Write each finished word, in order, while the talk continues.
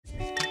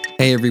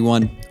Hey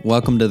everyone,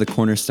 welcome to the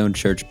Cornerstone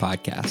Church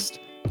podcast.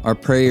 Our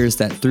prayer is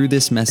that through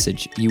this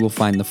message, you will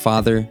find the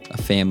Father, a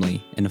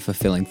family, and a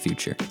fulfilling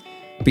future.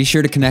 Be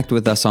sure to connect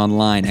with us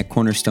online at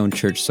Cornerstone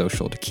Church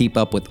Social to keep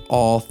up with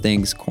all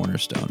things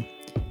Cornerstone.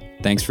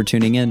 Thanks for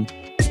tuning in.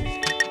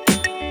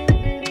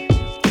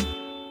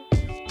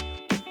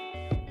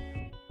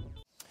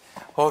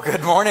 Well,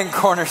 good morning,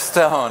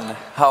 Cornerstone.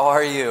 How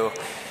are you?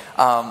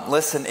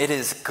 Listen, it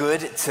is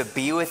good to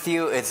be with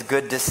you. It's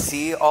good to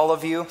see all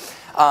of you.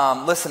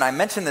 Listen, I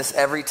mention this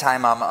every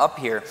time I'm up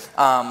here,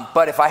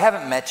 but if I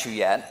haven't met you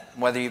yet,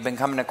 whether you've been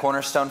coming to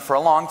Cornerstone for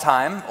a long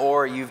time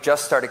or you've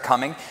just started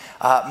coming,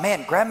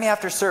 grab me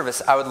after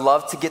service. I would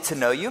love to get to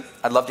know you.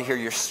 I'd love to hear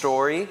your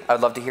story.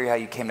 I'd love to hear how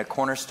you came to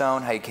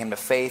Cornerstone, how you came to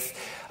faith,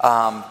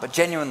 but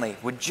genuinely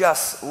would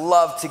just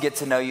love to get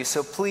to know you.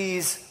 So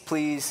please,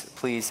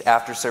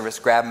 after service,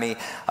 grab me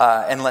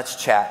and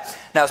let's chat.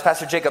 Now, as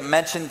Pastor Jacob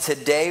mentioned,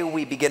 today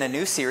we begin a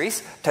new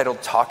series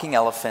titled Talking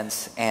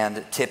Elephants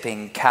and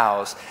Tipping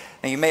Cows.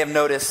 Now, you may have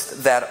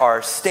noticed that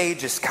our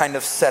stage is kind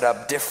of set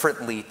up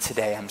differently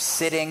today. I'm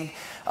sitting,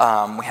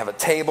 we have a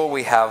table,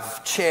 we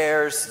have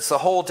chairs. It's a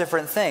whole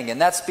different thing, and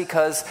that's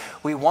because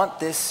we want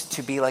this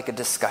to be like a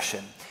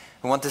discussion.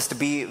 We want this to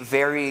be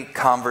very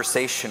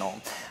conversational.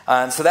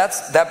 And so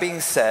that being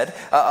said,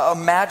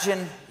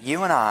 imagine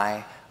you and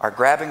I are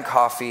grabbing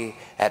coffee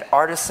at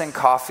Artisan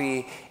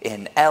Coffee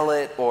in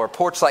Ellet or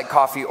Porchlight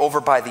Coffee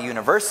over by the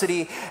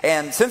university.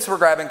 And since we're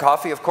grabbing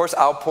coffee, of course,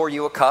 I'll pour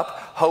you a cup,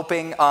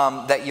 hoping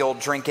that you'll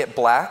drink it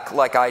black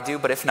like I do.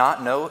 But if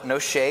not, no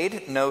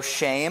shade, no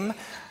shame.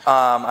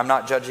 I'm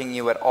not judging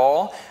you at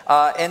all.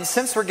 And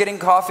since we're getting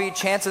coffee,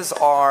 chances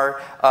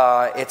are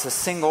it's a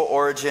single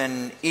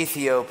origin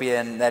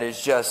Ethiopian that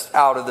is just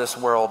out of this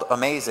world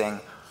amazing.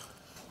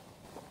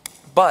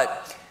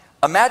 But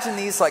imagine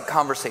these like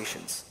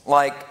conversations,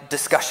 like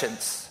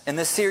discussions. In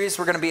this series,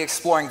 we're going to be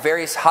exploring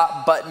various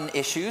hot button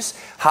issues,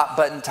 hot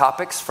button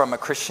topics from a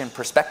Christian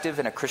perspective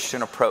and a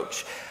Christian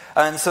approach.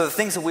 And so the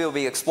things that we will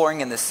be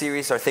exploring in this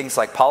series are things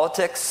like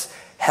politics,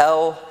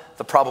 hell,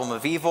 the problem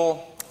of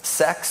evil,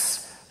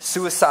 sex,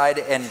 suicide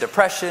and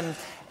depression,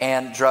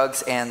 and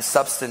drugs and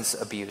substance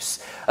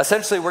abuse.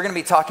 Essentially, we're going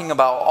to be talking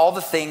about all the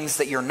things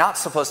that you're not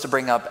supposed to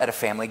bring up at a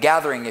family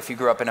gathering. If you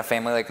grew up in a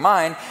family like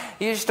mine,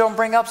 you just don't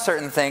bring up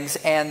certain things,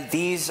 and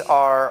these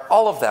are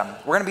all of them.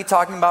 We're going to be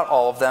talking about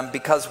all of them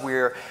because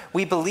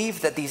we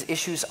believe that these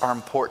issues are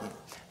important.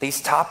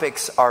 These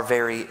topics are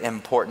very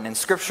important, and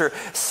Scripture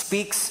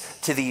speaks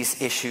to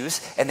these issues,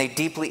 and they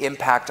deeply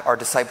impact our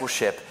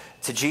discipleship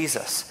to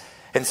Jesus.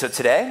 And so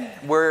today,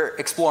 we're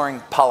exploring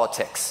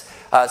politics.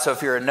 So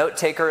if you're a note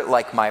taker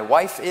like my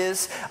wife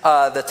is,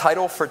 the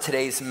title for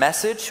today's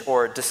message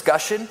or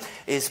discussion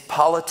is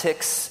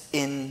Politics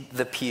in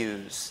the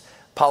Pews.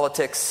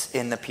 Politics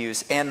in the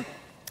Pews. And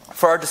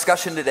for our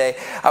discussion today,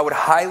 I would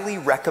highly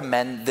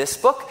recommend this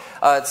book.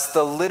 It's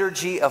The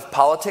Liturgy of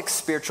Politics,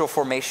 Spiritual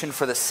Formation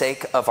for the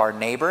Sake of Our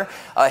Neighbor.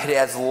 It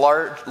has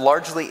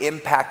largely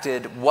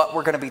impacted what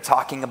we're going to be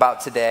talking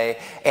about today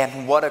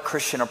and what a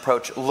Christian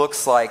approach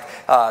looks like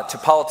to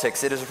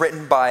politics. It is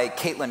written by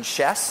Caitlin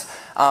Chess.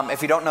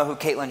 If you don't know who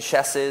Caitlin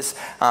Chess is,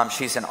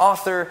 she's an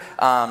author.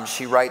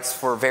 She writes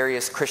for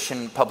various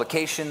Christian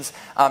publications.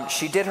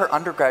 She did her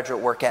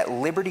undergraduate work at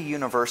Liberty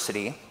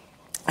University.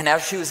 And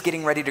as she was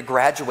getting ready to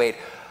graduate,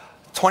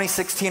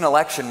 2016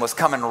 election was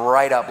coming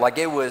right up. Like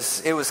it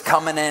was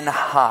coming in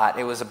hot.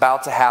 It was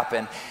about to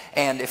happen.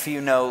 And if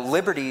you know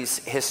Liberty's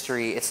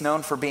history, it's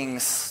known for being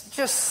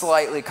just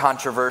slightly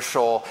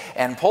controversial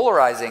and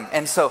polarizing.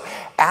 And so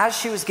as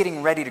she was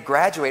getting ready to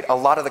graduate, a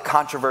lot of the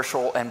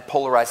controversial and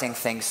polarizing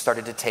things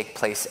started to take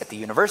place at the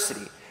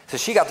university. So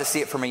she got to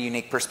see it from a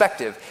unique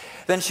perspective.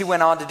 Then she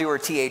went on to do her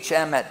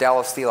THM at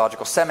Dallas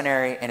Theological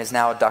Seminary and is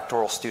now a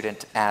doctoral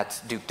student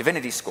at Duke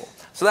Divinity School.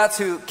 So that's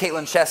who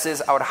Caitlin Chess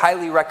is. I would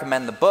highly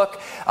recommend the book.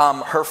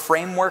 Her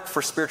framework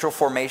for spiritual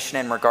formation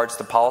in regards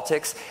to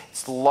politics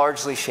is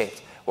largely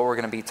shaped what we're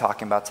going to be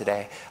talking about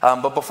today.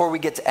 But before we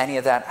get to any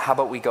of that, how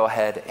about we go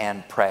ahead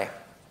and pray?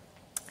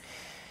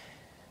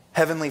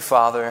 Heavenly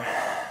Father,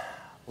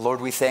 Lord,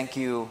 we thank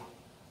you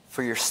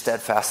for your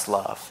steadfast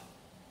love,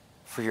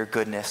 for your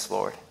goodness,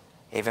 Lord.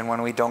 Even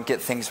when we don't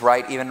get things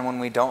right, even when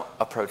we don't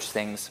approach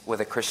things with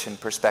a Christian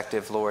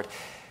perspective, Lord,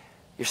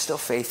 you're still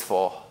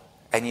faithful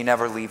and you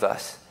never leave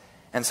us.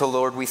 And so,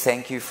 Lord, we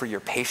thank you for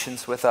your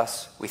patience with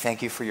us. We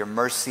thank you for your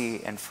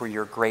mercy and for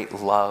your great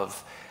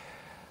love.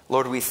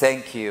 Lord, we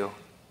thank you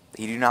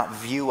that you do not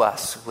view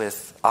us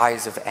with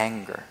eyes of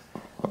anger,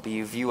 but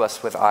you view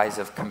us with eyes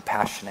of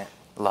compassionate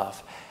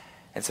love.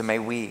 And so may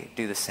we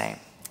do the same.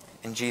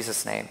 In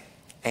Jesus' name,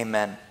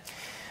 amen.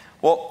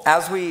 Well,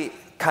 as we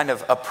kind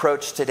of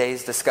approach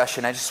today's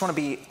discussion, I just want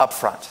to be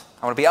upfront.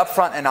 I want to be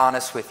upfront and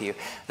honest with you.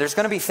 There's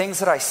going to be things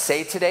that I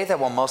say today that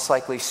will most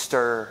likely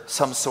stir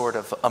some sort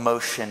of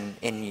emotion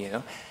in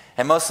you.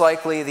 And most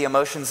likely the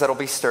emotions that will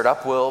be stirred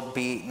up will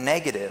be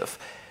negative.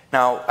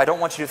 Now, I don't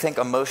want you to think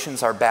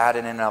emotions are bad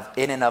in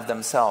and of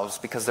themselves,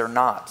 because they're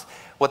not.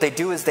 What they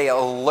do is they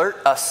alert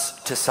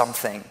us to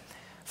something.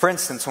 For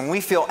instance, when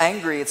we feel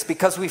angry, it's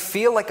because we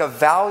feel like a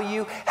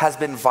value has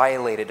been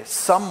violated.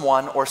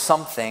 Someone or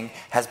something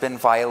has been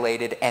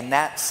violated, and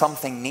that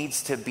something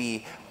needs to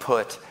be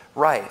put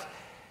right.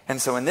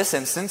 And so in this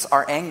instance,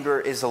 our anger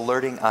is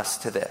alerting us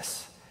to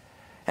this.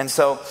 And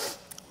so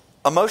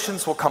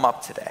emotions will come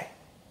up today.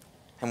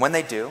 And when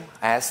they do,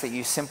 I ask that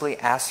you simply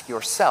ask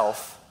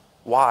yourself,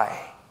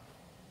 why?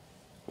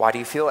 Why do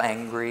you feel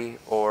angry?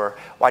 Or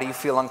why do you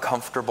feel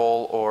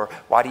uncomfortable? Or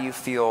why do you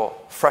feel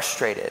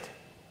frustrated?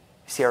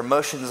 See, our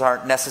emotions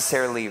aren't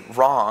necessarily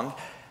wrong,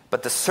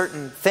 but the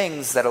certain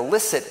things that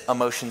elicit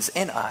emotions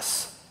in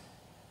us,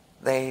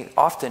 they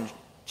often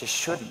just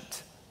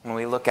shouldn't when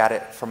we look at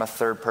it from a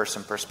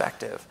third-person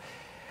perspective.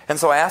 And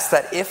so I ask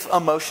that if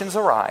emotions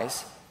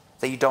arise,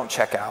 that you don't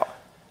check out,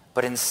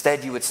 but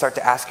instead you would start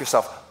to ask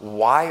yourself,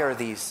 why are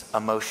these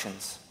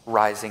emotions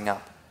rising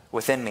up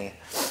within me?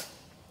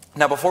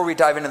 Now, before we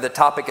dive into the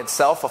topic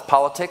itself of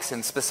politics,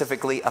 and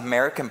specifically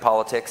American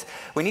politics,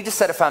 we need to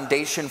set a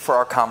foundation for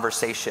our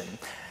conversation.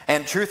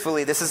 And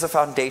truthfully, this is a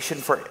foundation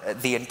for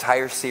the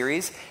entire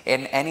series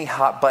and any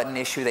hot button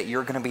issue that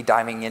you're going to be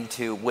diving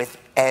into with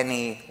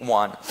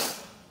anyone.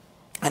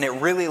 And it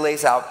really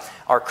lays out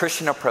our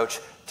Christian approach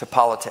to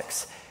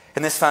politics.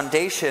 And this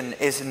foundation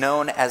is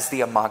known as the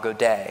Imago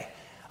Dei.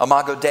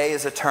 Imago Dei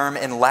is a term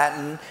in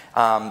Latin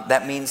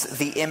that means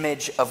the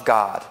image of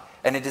God.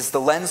 And it is the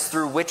lens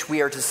through which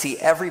we are to see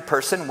every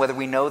person, whether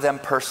we know them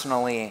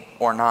personally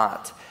or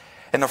not.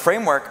 And the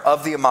framework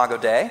of the Imago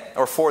Dei,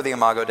 or for the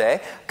Imago Dei,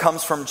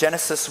 comes from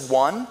Genesis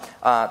 1,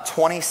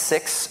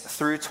 26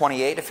 through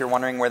 28. If you're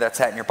wondering where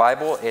that's at in your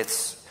Bible,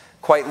 it's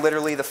quite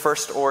literally the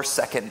first or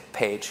second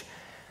page.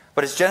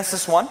 But it's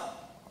Genesis 1,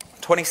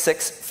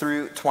 26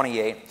 through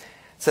 28. It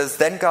says,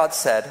 "Then God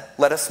said,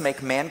 'Let us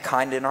make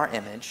mankind in our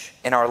image,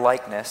 in our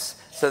likeness,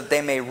 so that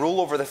they may rule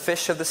over the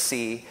fish in the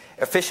sea,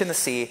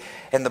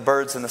 and the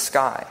birds in the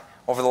sky,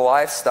 over the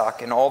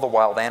livestock and all the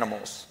wild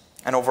animals,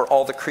 and over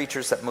all the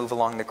creatures that move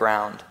along the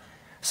ground.'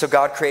 So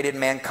God created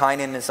mankind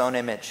in his own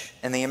image.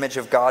 In the image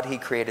of God he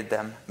created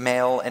them.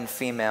 Male and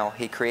female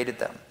he created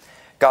them.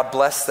 God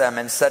blessed them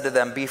and said to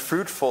them, 'Be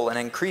fruitful and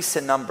increase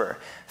in number.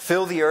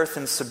 Fill the earth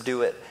and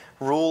subdue it.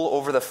 Rule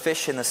over the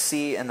fish in the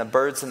sea and the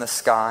birds in the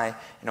sky,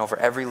 and over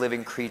every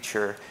living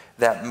creature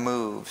that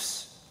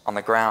moves on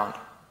the ground.'"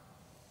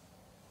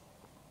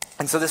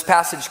 And so this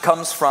passage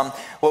comes from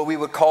what we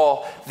would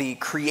call the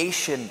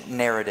creation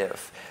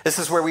narrative. This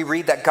is where we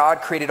read that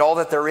God created all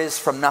that there is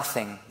from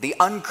nothing. The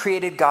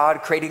uncreated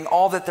God creating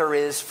all that there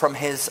is from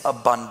his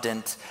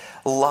abundant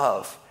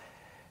love.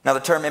 Now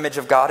the term image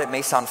of God, it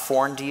may sound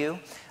foreign to you.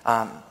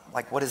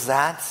 Like, what is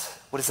that?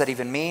 What does that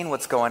even mean?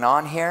 What's going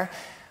on here?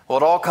 Well,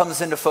 it all comes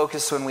into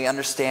focus when we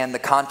understand the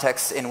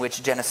context in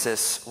which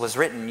Genesis was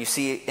written. You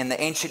see, in the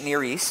ancient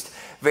Near East,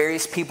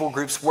 various people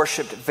groups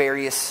worshipped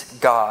various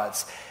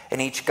gods,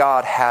 and each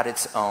god had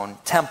its own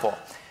temple.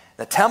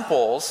 The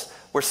temples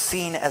were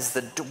seen as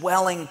the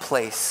dwelling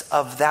place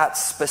of that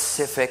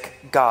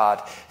specific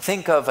god.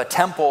 Think of a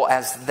temple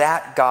as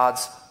that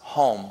god's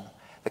home.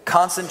 The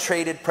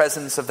concentrated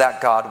presence of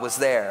that god was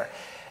there.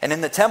 And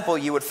in the temple,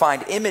 you would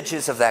find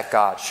images of that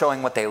God,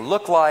 showing what they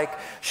look like,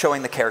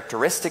 showing the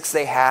characteristics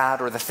they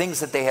had, or the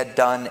things that they had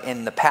done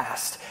in the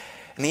past.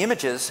 And the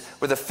images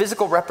were the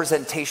physical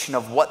representation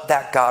of what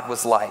that God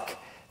was like.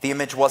 The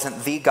image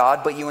wasn't the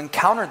God, but you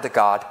encountered the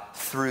God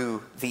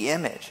through the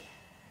image.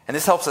 And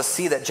this helps us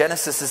see that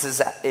Genesis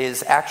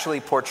is actually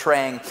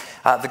portraying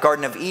the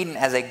Garden of Eden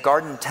as a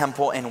garden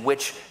temple in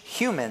which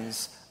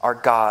humans are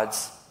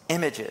God's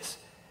images.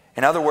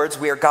 In other words,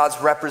 we are God's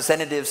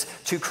representatives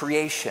to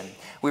creation.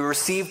 We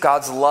receive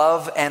God's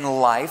love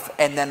and life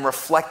and then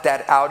reflect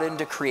that out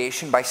into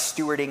creation by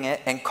stewarding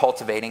it and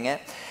cultivating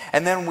it.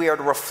 And then we are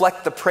to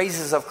reflect the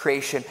praises of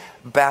creation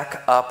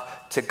back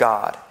up to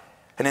God.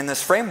 And in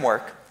this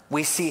framework,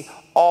 we see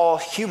all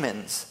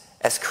humans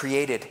as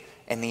created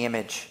in the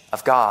image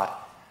of God.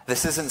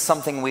 This isn't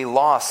something we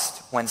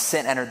lost when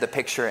sin entered the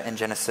picture in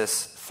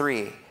Genesis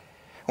 3.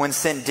 When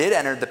sin did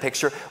enter the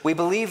picture, we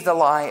believed the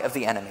lie of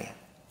the enemy.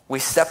 We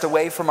stepped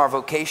away from our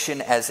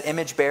vocation as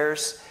image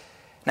bearers.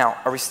 Now,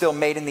 are we still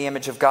made in the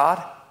image of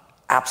God?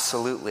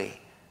 Absolutely.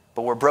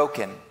 But we're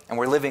broken and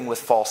we're living with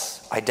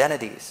false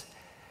identities.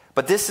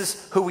 But this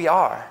is who we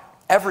are.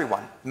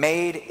 Everyone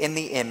made in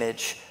the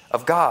image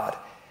of God.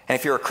 And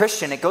if you're a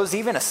Christian, it goes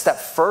even a step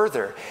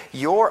further.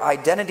 Your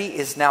identity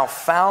is now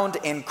found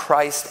in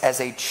Christ as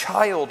a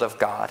child of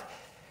God.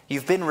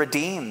 You've been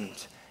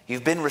redeemed.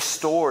 You've been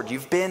restored.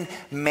 You've been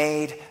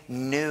made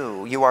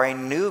new. You are a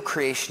new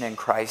creation in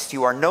Christ.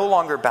 You are no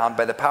longer bound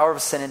by the power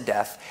of sin and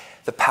death,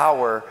 the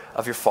power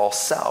of your false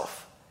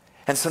self.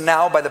 And so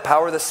now, by the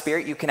power of the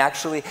Spirit, you can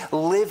actually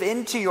live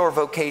into your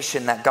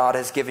vocation that God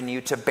has given you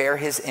to bear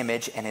his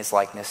image and his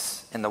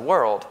likeness in the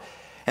world.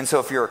 And so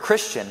if you're a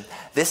Christian,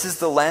 this is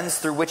the lens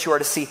through which you are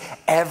to see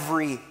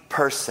every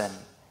person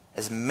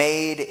as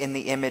made in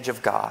the image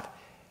of God.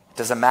 It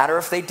doesn't matter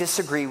if they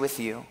disagree with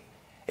you.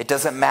 It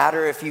doesn't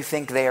matter if you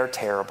think they are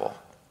terrible.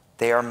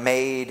 They are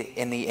made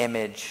in the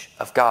image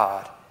of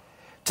God.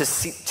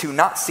 To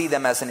not see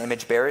them as an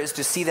image bearer is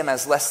to see them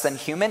as less than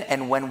human,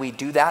 and when we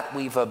do that,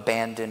 we've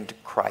abandoned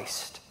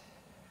Christ.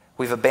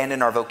 We've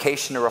abandoned our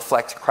vocation to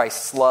reflect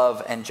Christ's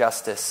love and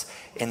justice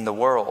in the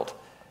world.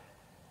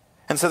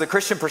 And so the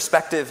Christian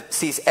perspective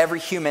sees every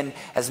human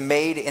as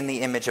made in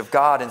the image of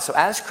God. And so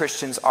as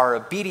Christians, our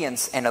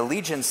obedience and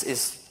allegiance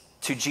is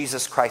to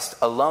Jesus Christ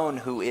alone,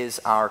 who is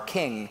our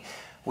King.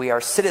 We are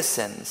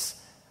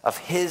citizens of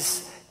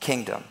his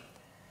kingdom.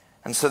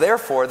 And so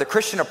therefore, the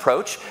Christian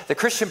approach, the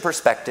Christian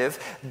perspective,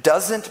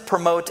 doesn't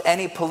promote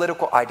any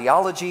political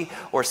ideology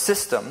or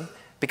system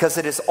because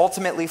it is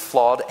ultimately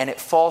flawed and it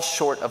falls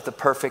short of the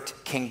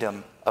perfect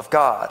kingdom of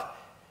God.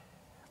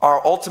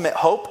 Our ultimate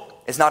hope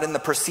is not in the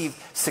perceived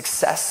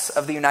success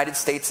of the United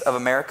States of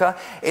America.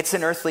 It's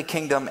an earthly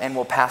kingdom and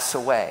will pass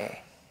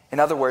away. In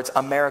other words,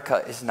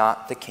 America is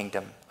not the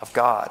kingdom of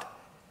God.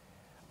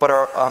 But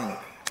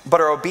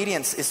our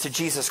obedience is to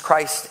Jesus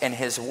Christ and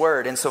his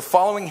word. And so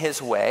following his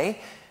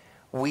way,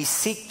 we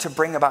seek to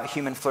bring about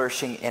human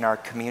flourishing in our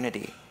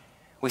community.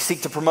 We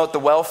seek to promote the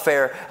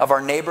welfare of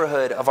our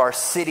neighborhood, of our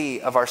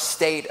city, of our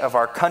state, of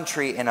our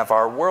country, and of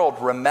our world.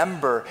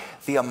 Remember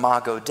the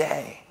Imago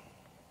Dei.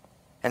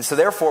 And so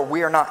therefore,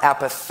 we are not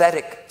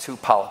apathetic to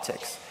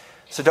politics.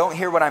 So don't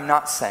hear what I'm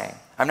not saying.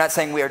 I'm not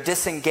saying we are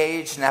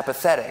disengaged and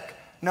apathetic.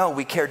 No,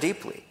 we care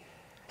deeply.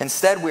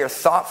 Instead, we are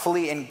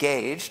thoughtfully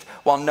engaged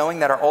while knowing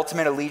that our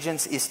ultimate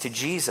allegiance is to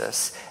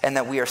Jesus and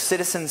that we are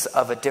citizens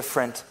of a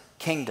different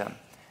kingdom.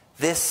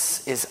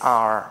 This is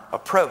our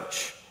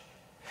approach.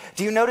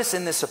 Do you notice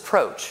in this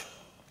approach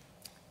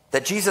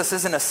that Jesus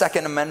isn't a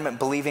Second Amendment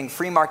believing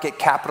free market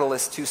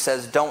capitalist who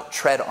says, don't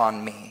tread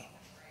on me?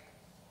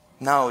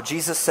 No,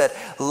 Jesus said,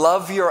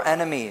 love your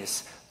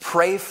enemies,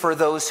 pray for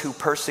those who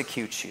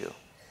persecute you.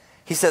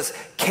 He says,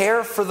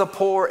 care for the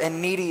poor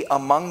and needy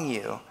among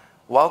you,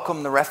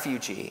 welcome the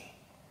refugee.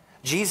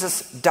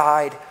 Jesus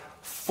died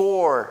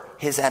for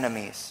his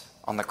enemies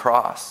on the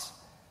cross.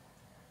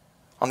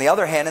 On the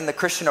other hand, in the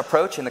Christian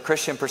approach, in the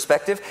Christian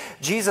perspective,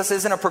 Jesus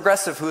isn't a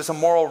progressive who is a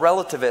moral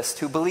relativist,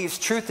 who believes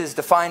truth is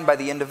defined by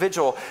the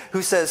individual,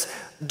 who says,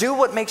 do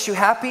what makes you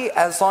happy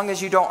as long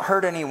as you don't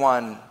hurt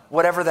anyone,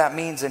 whatever that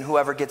means, and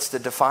whoever gets to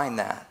define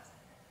that.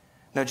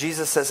 No,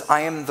 Jesus says,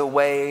 I am the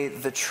way,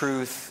 the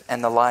truth,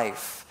 and the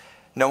life.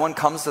 No one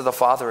comes to the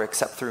Father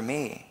except through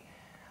me.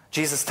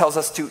 Jesus tells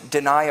us to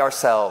deny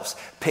ourselves,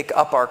 pick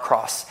up our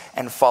cross,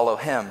 and follow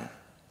him.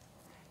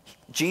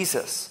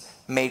 Jesus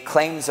made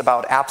claims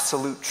about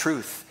absolute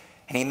truth,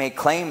 and he made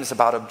claims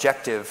about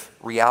objective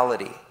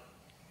reality.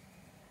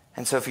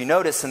 And so if you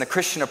notice in the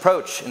Christian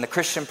approach, in the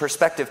Christian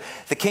perspective,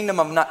 the kingdom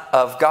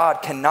of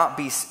God cannot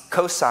be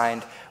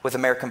co-signed with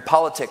American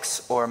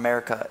politics or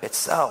America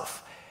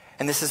itself.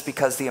 And this is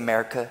because the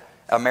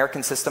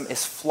American system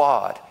is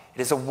flawed.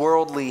 It is a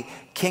worldly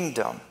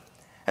kingdom.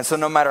 And so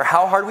no matter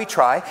how hard we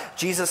try,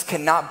 Jesus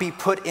cannot be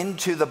put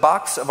into the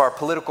box of our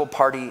political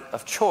party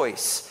of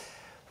choice.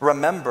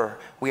 Remember,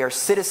 we are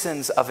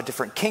citizens of a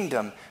different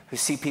kingdom who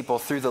see people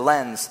through the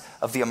lens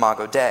of the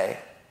Imago Dei.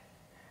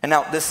 And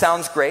now, this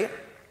sounds great,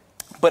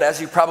 but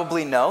as you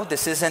probably know,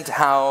 this isn't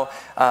how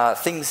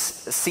things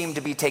seem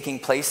to be taking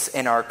place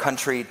in our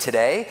country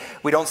today.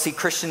 We don't see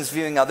Christians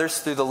viewing others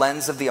through the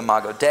lens of the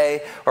Imago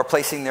Dei or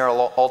placing their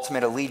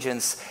ultimate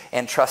allegiance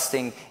and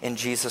trusting in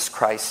Jesus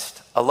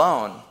Christ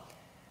alone.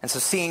 And so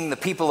seeing the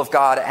people of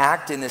God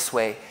act in this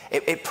way,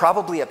 it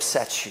probably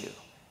upsets you,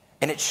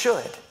 and it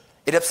should.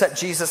 It upset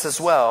Jesus as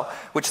well,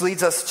 which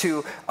leads us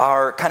to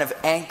our kind of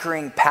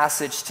anchoring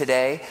passage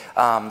today,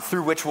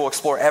 through which we'll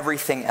explore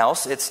everything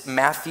else. It's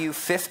Matthew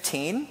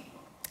 15,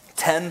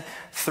 10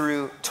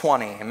 through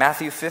 20.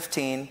 Matthew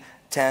 15,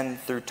 10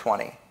 through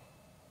 20. It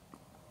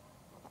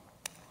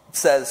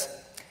says,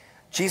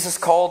 Jesus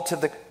called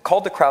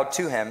the crowd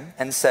to him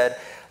and said,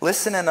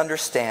 listen and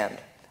understand.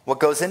 What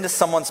goes into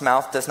someone's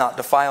mouth does not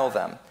defile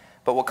them,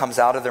 but what comes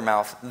out of their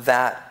mouth,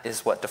 that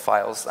is what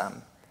defiles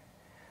them.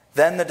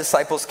 Then the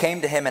disciples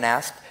came to him and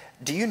asked,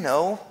 do you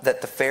know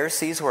that the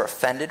Pharisees were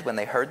offended when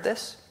they heard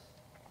this?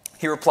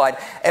 He replied,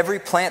 every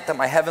plant that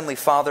my heavenly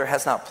Father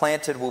has not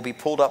planted will be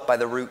pulled up by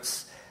the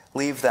roots.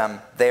 Leave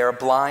them. They are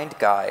blind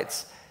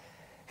guides.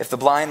 If the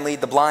blind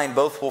lead the blind,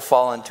 both will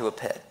fall into a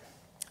pit.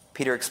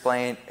 Peter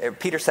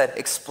said,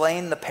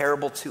 explain the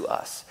parable to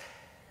us.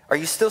 Are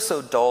you still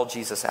so dull?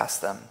 Jesus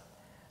asked them.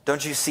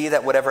 Don't you see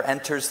that whatever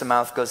enters the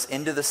mouth goes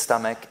into the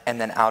stomach and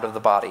then out of the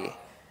body?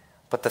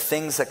 But the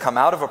things that come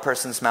out of a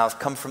person's mouth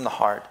come from the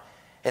heart,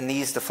 and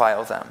these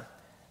defile them.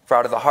 For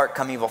out of the heart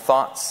come evil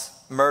thoughts,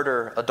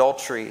 murder,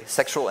 adultery,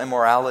 sexual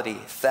immorality,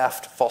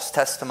 theft, false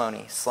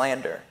testimony,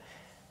 slander.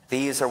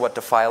 These are what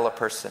defile a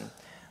person.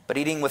 But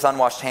eating with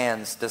unwashed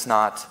hands does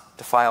not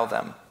defile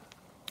them.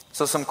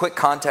 So some quick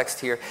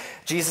context here.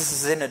 Jesus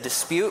is in a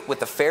dispute with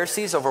the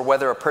Pharisees over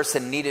whether a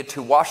person needed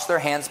to wash their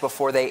hands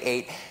before they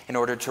ate in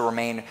order to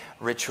remain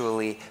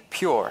ritually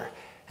pure.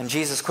 And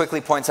Jesus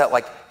quickly points out,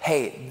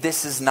 hey,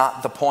 this is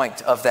not the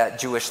point of that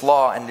Jewish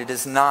law, and it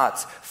is not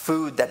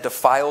food that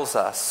defiles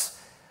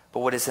us, but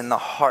what is in the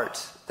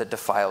heart that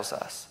defiles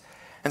us.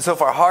 And so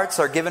if our hearts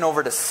are given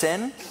over to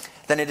sin,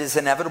 then it is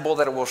inevitable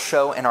that it will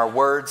show in our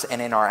words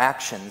and in our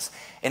actions.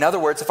 In other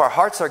words, if our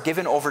hearts are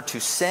given over to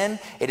sin,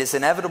 it is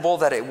inevitable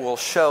that it will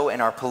show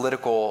in our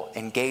political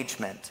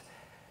engagement.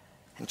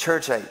 In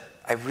church,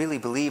 I really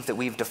believe that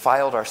we've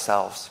defiled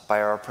ourselves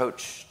by our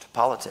approach to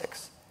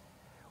politics.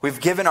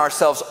 We've given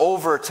ourselves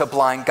over to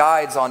blind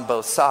guides on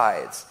both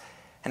sides.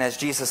 And as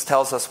Jesus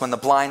tells us, when the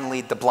blind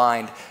lead the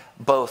blind,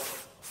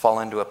 both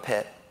fall into a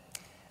pit.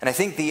 And I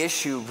think the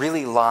issue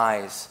really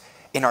lies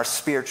in our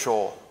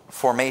spiritual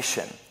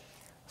formation.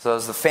 So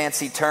as the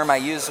fancy term I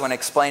use when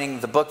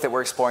explaining the book that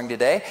we're exploring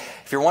today,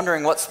 if you're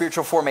wondering what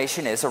spiritual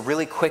formation is, a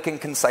really quick and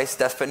concise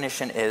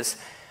definition is,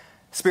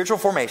 spiritual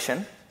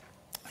formation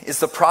is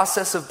the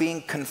process of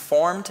being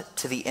conformed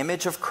to the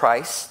image of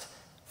Christ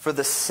for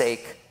the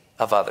sake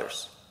of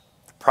others.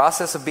 The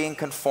process of being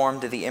conformed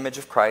to the image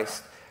of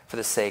Christ for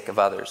the sake of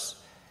others.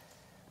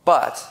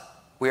 But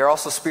we are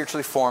also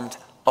spiritually formed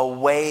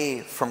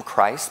away from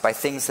Christ by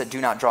things that do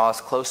not draw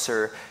us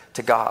closer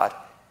to God.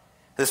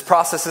 This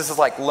process is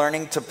like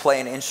learning to play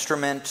an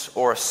instrument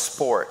or a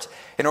sport.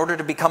 In order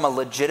to become a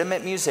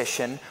legitimate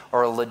musician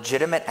or a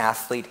legitimate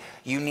athlete,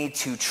 you need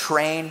to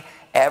train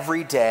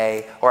every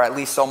day, or at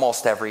least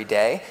almost every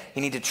day.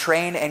 You need to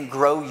train and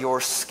grow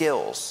your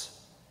skills.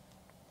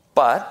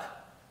 But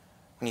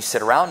when you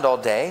sit around all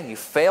day and you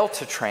fail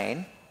to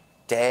train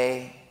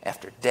day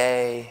after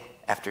day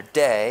after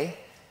day,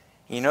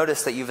 you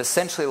notice that you've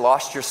essentially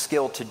lost your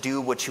skill to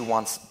do what you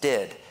once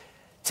did,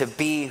 to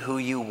be who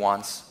you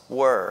once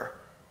were.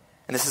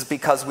 And this is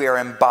because we are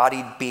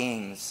embodied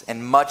beings,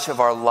 and much of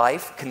our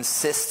life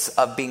consists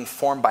of being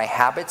formed by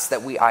habits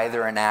that we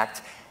either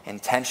enact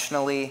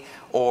intentionally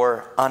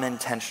or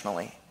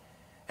unintentionally.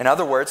 In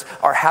other words,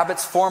 our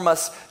habits form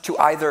us to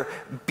either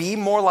be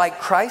more like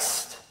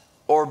Christ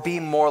or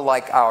be more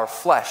like our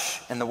flesh,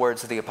 in the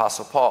words of the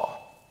Apostle Paul.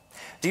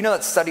 Do you know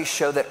that studies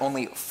show that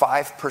only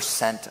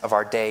 5% of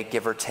our day,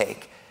 give or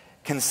take,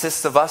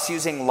 consists of us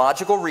using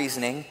logical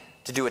reasoning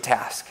to do a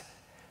task?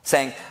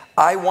 Saying,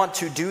 I want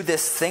to do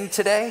this thing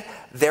today,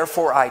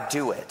 therefore I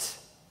do it.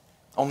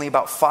 Only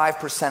about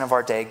 5% of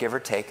our day, give or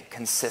take,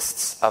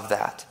 consists of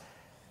that.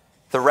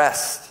 The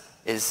rest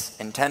is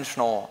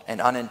intentional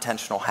and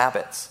unintentional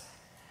habits.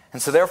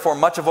 And so therefore,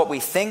 much of what we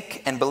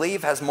think and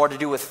believe has more to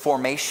do with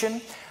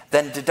formation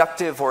than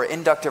deductive or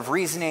inductive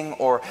reasoning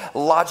or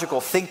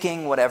logical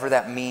thinking, whatever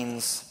that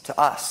means to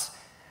us.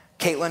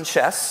 Caitlin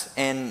Chess,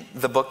 in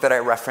the book that I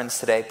referenced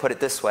today, put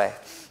it this way: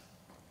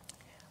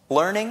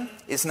 learning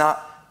is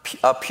not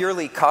a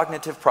purely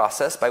cognitive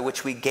process by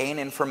which we gain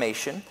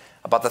information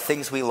about the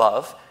things we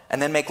love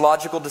and then make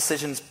logical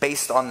decisions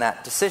based on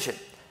that decision.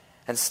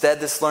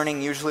 Instead, this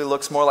learning usually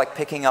looks more like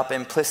picking up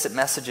implicit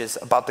messages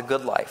about the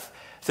good life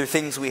through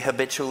things we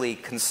habitually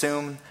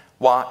consume,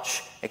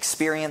 watch,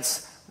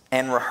 experience,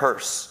 and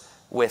rehearse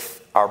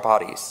with our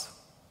bodies.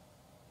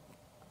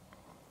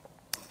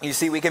 You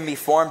see, we can be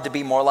formed to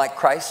be more like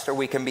Christ, or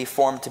we can be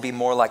formed to be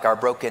more like our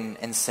broken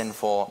and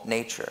sinful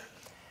nature.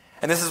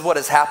 And this is what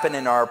has happened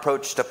in our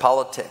approach to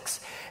politics.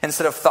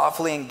 Instead of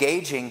thoughtfully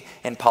engaging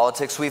in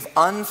politics, we've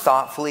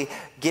unthoughtfully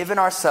given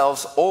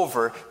ourselves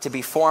over to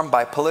be formed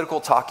by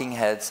political talking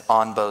heads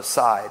on both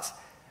sides.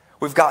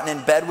 We've gotten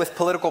in bed with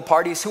political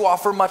parties who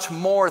offer much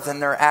more than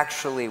they're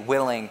actually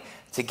willing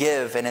to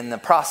give, and in the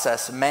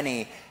process,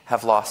 many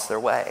have lost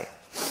their way.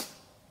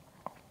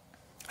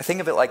 I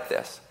think of it like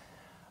this.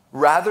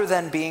 Rather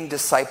than being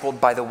discipled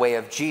by the way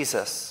of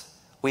Jesus,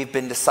 we've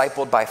been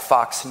discipled by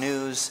Fox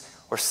News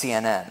or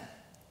CNN.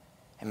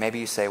 And maybe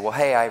you say, well,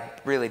 hey, I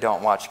really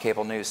don't watch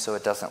cable news, so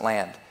it doesn't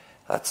land.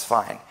 That's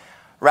fine.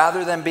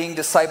 Rather than being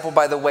discipled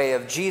by the way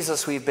of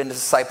Jesus, we've been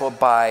discipled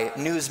by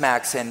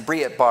Newsmax and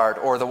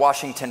Breitbart or the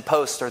Washington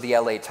Post or the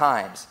LA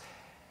Times.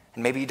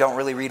 And maybe you don't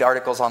really read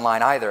articles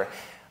online either.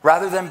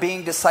 Rather than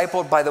being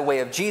discipled by the way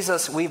of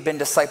Jesus, we've been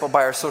discipled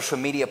by our social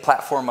media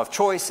platform of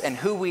choice and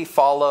who we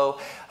follow,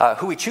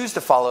 who we choose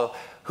to follow,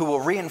 who will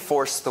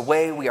reinforce the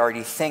way we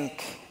already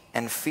think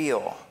and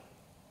feel.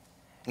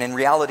 And in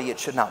reality, it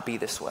should not be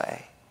this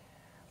way.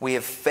 We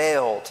have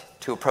failed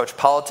to approach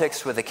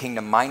politics with a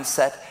kingdom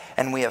mindset,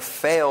 and we have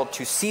failed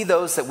to see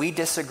those that we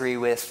disagree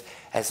with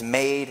as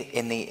made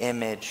in the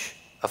image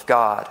of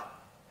God.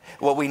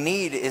 What we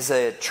need is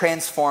a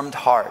transformed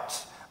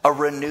heart, a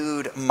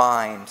renewed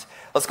mind.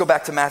 Let's go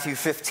back to Matthew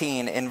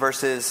 15 in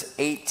verses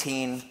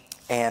 18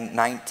 and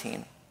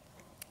 19.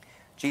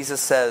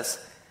 Jesus says,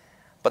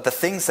 "But the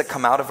things that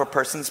come out of a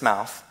person's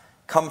mouth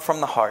come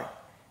from the heart,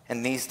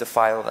 and these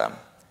defile them.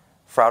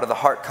 For out of the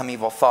heart come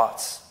evil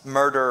thoughts,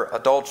 murder,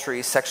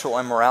 adultery, sexual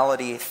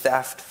immorality,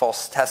 theft,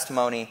 false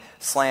testimony,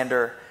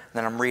 slander." And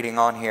then I'm reading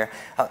on here.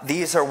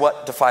 "These are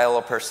what defile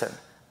a person,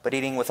 but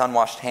eating with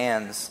unwashed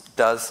hands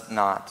does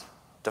not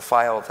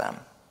defile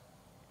them."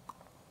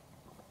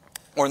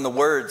 Or in the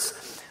words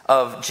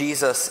of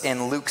Jesus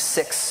in Luke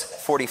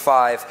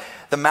 6:45,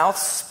 "The mouth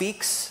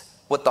speaks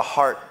what the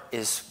heart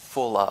is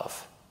full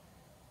of."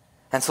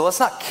 And so let's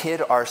not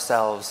kid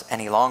ourselves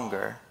any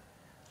longer.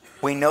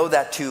 We know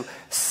that to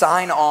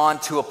sign on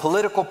to a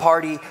political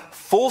party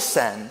full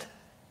send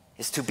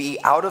is to be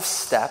out of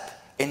step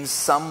in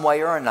some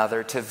way or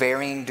another to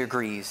varying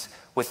degrees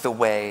with the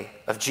way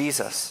of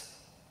Jesus.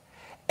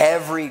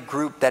 Every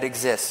group that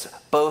exists,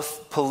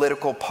 both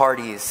political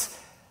parties,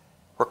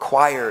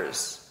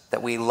 requires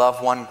that we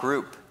love one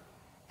group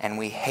and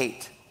we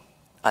hate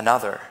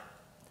another.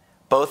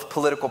 Both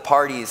political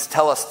parties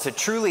tell us to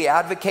truly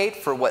advocate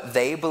for what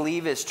they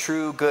believe is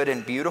true, good,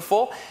 and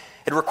beautiful.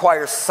 It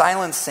requires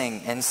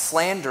silencing and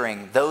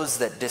slandering those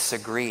that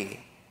disagree.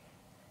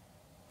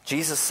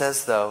 Jesus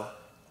says, though,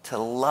 to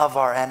love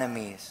our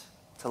enemies,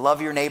 to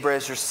love your neighbor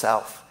as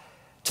yourself,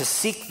 to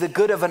seek the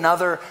good of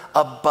another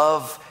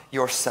above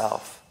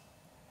yourself.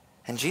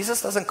 And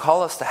Jesus doesn't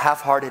call us to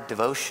half-hearted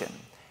devotion.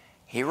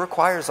 He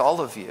requires all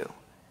of you.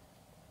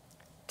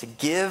 To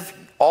give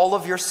all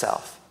of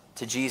yourself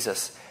to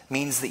Jesus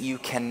means that you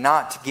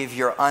cannot give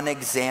your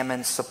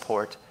unexamined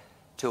support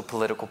to a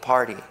political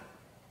party.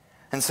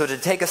 And so to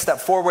take a step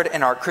forward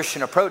in our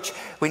Christian approach,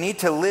 we need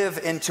to live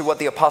into what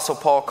the Apostle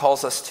Paul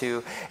calls us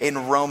to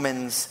in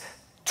Romans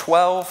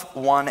 12,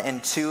 1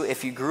 and 2.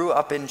 If you grew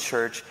up in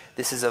church,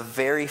 this is a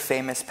very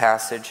famous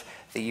passage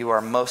that you are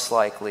most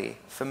likely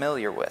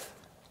familiar with.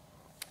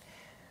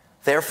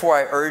 Therefore,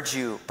 I urge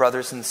you,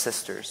 brothers and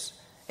sisters,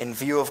 in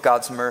view of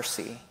God's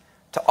mercy,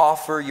 to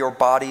offer your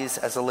bodies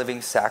as a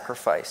living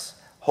sacrifice,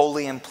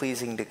 holy and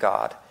pleasing to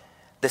God.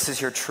 This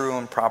is your true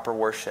and proper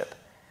worship.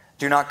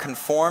 Do not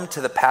conform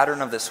to the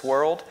pattern of this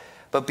world,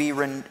 but be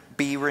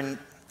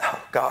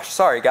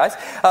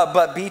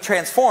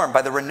transformed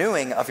by the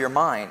renewing of your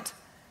mind.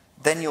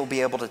 Then you'll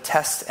be able to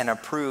test and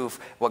approve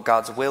what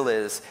God's will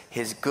is,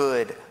 his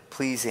good,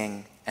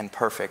 pleasing, and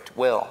perfect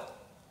will.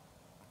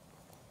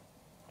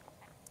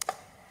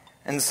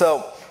 And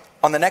so,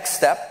 on the next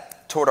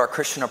step toward our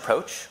Christian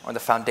approach, or the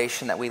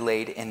foundation that we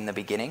laid in the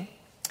beginning,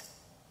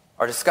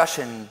 our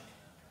discussion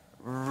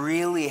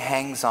really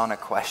hangs on a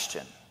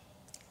question.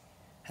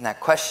 And that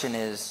question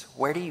is,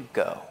 where do you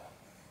go?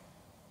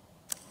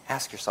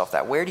 Ask yourself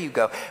that. Where do you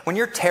go? When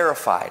you're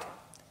terrified,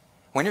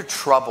 when you're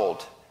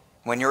troubled,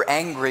 when you're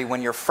angry,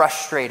 when you're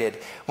frustrated,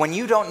 when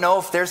you don't know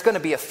if there's going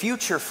to be a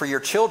future for your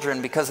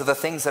children because of the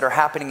things that are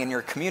happening in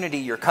your community,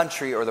 your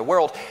country, or the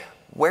world,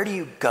 where do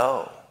you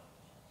go?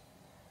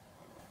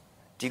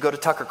 Do you go to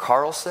Tucker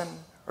Carlson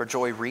or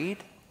Joy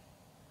Reid?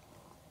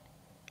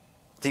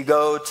 Do you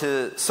go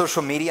to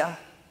social media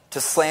to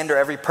slander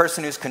every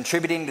person who's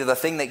contributing to the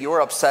thing that you're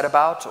upset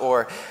about,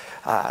 or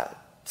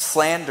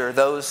slander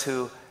those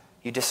who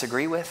you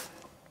disagree with?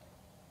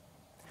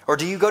 Or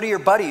do you go to your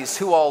buddies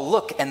who all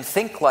look and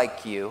think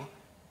like you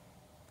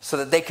so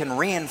that they can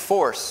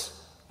reinforce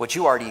what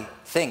you already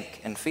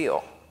think and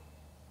feel?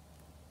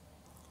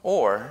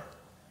 Or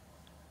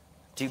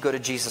do you go to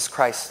Jesus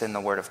Christ in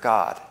the Word of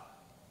God?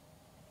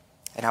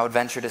 And I would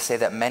venture to say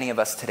that many of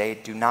us today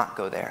do not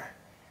go there.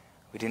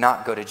 We do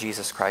not go to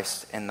Jesus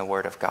Christ in the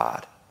Word of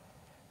God.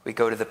 We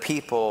go to the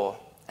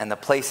people and the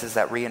places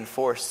that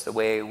reinforce the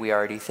way we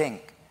already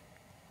think.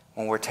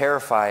 When we're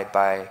terrified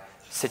by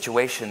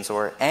situations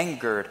or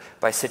angered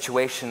by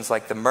situations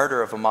like the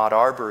murder of Ahmaud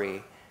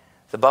Arbery,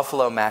 the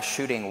Buffalo mass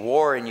shooting,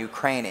 war in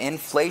Ukraine,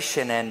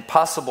 inflation, and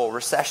possible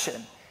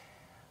recession,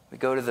 we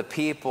go to the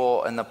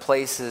people and the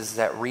places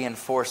that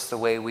reinforce the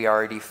way we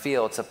already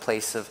feel. It's a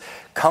place of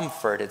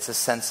comfort. It's a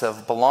sense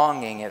of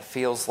belonging. It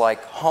feels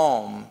like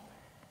home.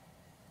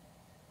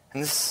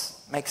 And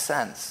this makes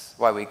sense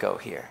why we go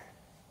here.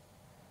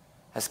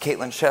 As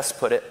Caitlin Chess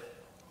put it,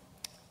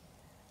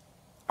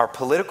 our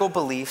political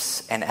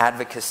beliefs and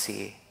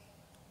advocacy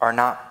are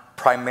not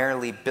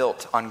primarily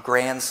built on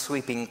grand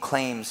sweeping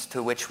claims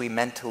to which we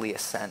mentally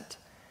assent.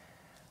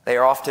 They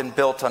are often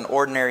built on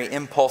ordinary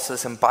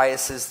impulses and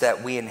biases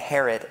that we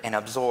inherit and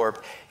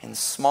absorb in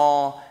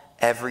small,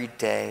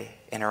 everyday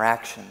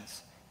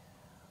interactions.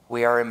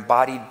 We are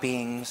embodied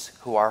beings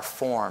who are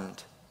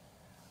formed.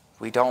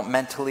 We don't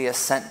mentally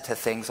assent to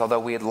things, although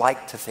we'd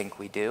like to think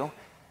we do.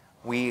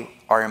 We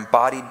are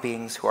embodied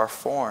beings who are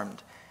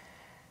formed.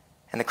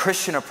 And the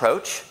Christian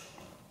approach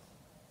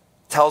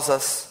tells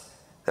us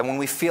that when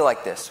we feel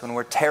like this, when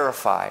we're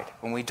terrified,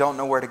 when we don't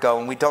know where to go,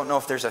 when we don't know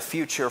if there's a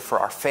future for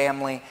our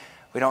family,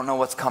 we don't know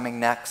what's coming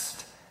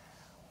next,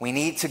 we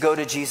need to go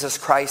to Jesus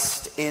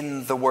Christ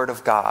in the Word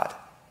of God.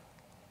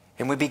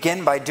 And we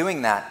begin by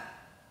doing that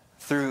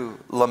through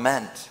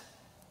lament.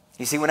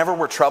 You see, whenever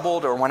we're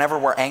troubled or whenever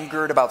we're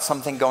angered about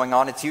something going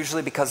on, it's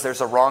usually because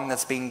there's a wrong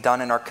that's being done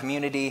in our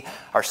community,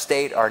 our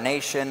state, our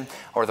nation,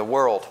 or the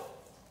world.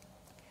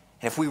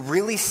 And if we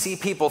really see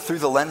people through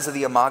the lens of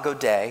the Imago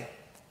Dei,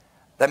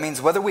 that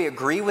means whether we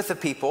agree with the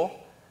people,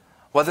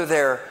 whether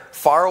they're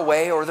far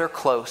away or they're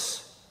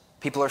close,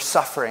 people are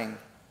suffering,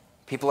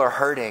 people are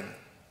hurting.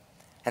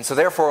 And so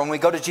therefore, when we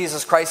go to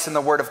Jesus Christ in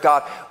the Word of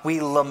God,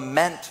 we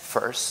lament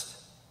first.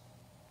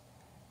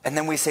 And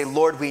then we say,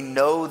 Lord, we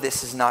know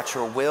this is not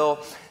your will.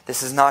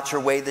 This is not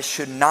your way. This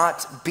should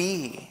not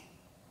be.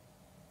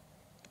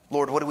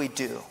 Lord, what do we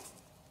do?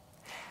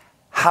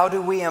 How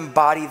do we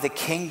embody the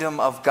kingdom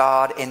of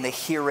God in the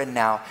here and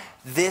now?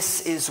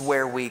 This is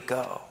where we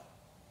go.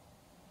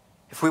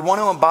 If If we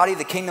want to embody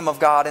the kingdom of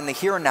God in the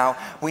here and now,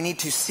 we need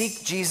to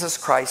seek Jesus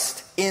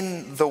Christ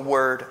in the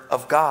Word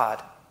of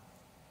God.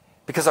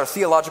 Because our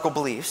theological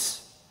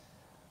beliefs,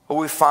 what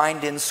we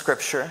find in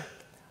Scripture,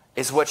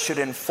 is what should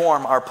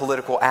inform our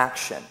political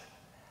action.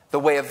 The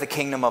way of the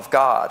kingdom of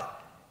God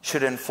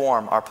should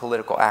inform our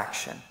political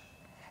action.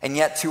 And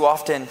yet, too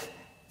often,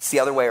 it's the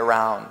other way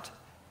around.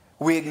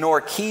 We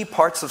ignore key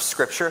parts of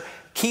Scripture,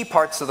 key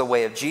parts of the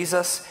way of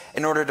Jesus,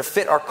 in order to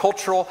fit our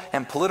cultural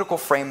and political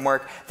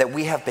framework that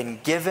we have been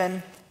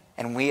given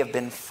and we have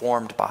been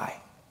formed by.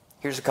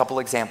 Here's a couple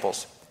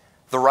examples.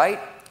 The right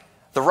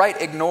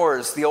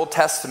ignores the Old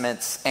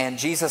Testament's and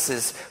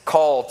Jesus'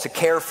 call to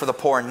care for the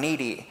poor and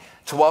needy,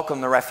 to welcome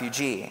the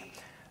refugee.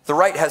 The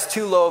right has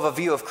too low of a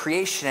view of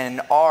creation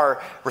and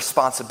our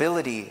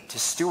responsibility to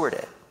steward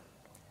it.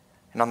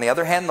 And on the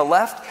other hand, the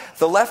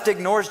left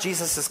ignores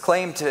Jesus'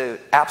 claim to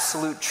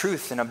absolute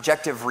truth and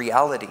objective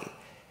reality.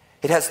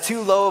 It has too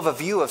low of a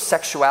view of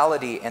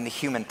sexuality and the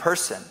human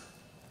person.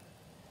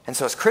 And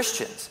so as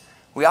Christians,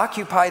 we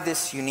occupy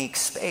this unique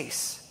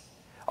space.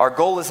 Our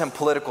goal isn't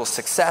political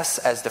success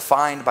as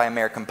defined by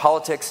American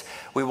politics.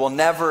 We will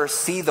never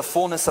see the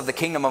fullness of the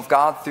kingdom of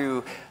God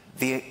through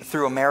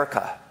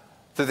America,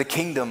 through the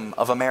kingdom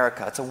of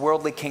America. It's a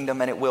worldly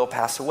kingdom and it will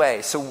pass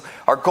away. So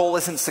our goal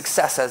isn't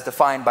success as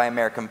defined by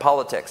American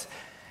politics.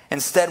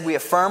 Instead, we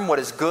affirm what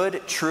is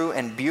good, true,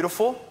 and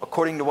beautiful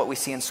according to what we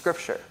see in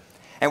Scripture.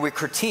 And we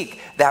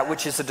critique that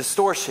which is a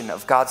distortion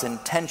of God's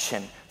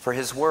intention for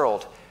his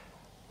world,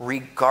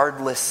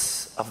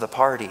 regardless of the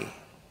party.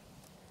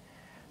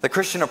 The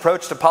Christian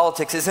approach to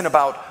politics isn't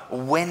about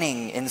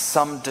winning in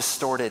some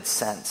distorted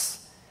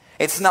sense.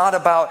 It's not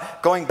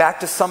about going back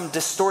to some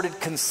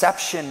distorted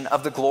conception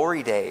of the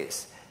glory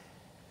days.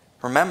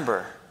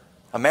 Remember,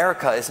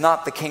 America is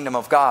not the kingdom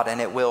of God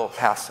and it will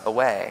pass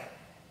away.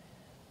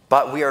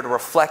 But we are to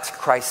reflect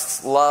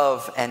Christ's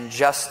love and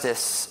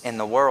justice in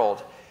the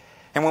world.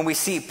 And when we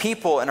see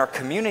people in our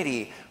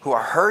community who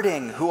are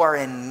hurting, who are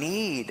in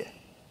need,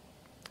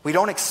 we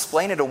don't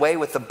explain it away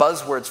with the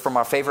buzzwords from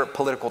our favorite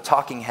political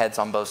talking heads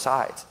on both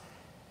sides.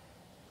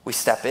 We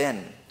step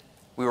in.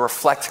 We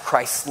reflect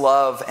Christ's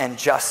love and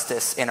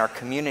justice in our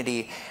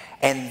community,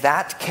 and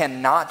that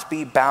cannot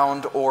be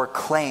bound or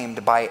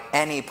claimed by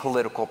any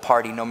political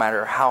party, no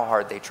matter how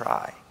hard they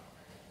try.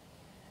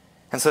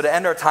 And so to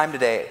end our time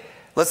today,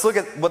 let's look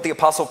at what the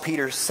Apostle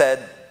Peter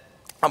said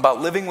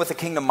about living with a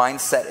kingdom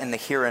mindset in the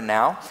here and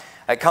now.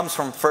 It comes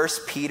from 1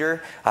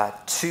 Peter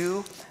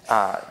 2,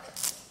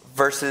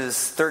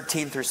 verses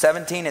 13 through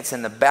 17. It's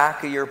in the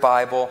back of your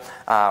Bible,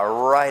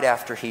 right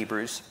after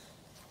Hebrews.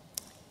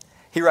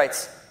 He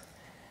writes,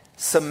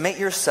 "Submit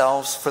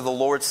yourselves for the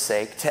Lord's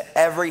sake to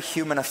every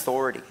human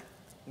authority,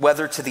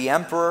 whether to the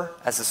emperor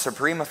as the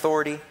supreme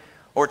authority,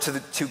 or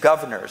to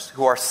governors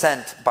who are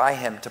sent by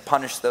him to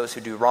punish those who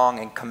do wrong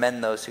and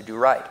commend those who do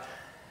right.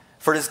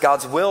 For it is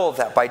God's will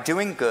that by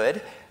doing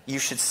good, you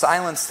should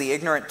silence the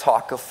ignorant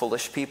talk of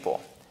foolish people.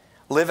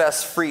 Live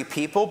as free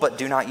people, but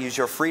do not use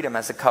your freedom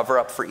as a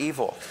cover-up for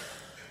evil.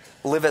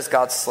 Live as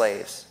God's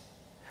slaves.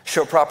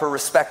 Show proper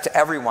respect to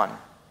everyone.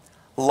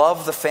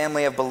 Love the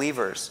family of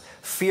believers.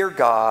 Fear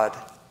God.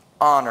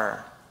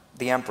 Honor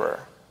the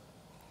emperor."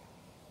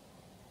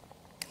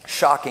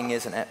 Shocking,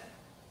 isn't it?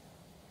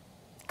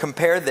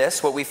 Compare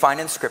this, what we find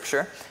in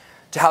Scripture,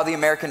 to how the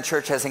American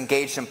church has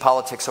engaged in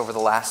politics over the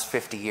last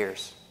 50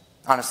 years.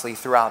 Honestly,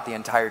 throughout the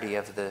entirety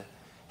of the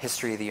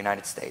history of the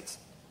United States.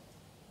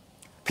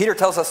 Peter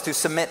tells us to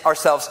submit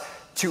ourselves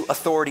to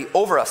authority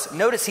over us.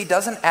 Notice he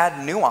doesn't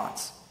add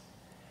nuance.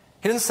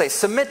 He doesn't say,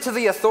 submit to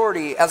the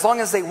authority as long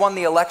as they won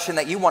the election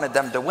that you wanted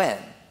them to win.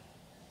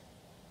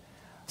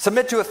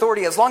 Submit to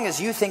authority as long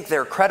as you think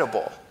they're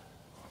credible.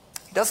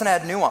 He doesn't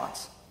add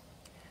nuance.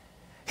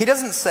 He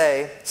doesn't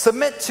say,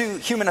 submit to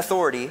human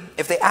authority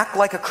if they act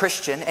like a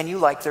Christian and you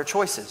like their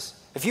choices,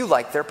 if you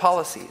like their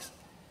policies.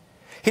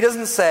 He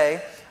doesn't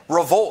say,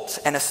 revolt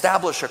and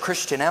establish a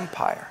Christian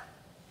empire.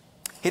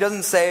 He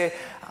doesn't say,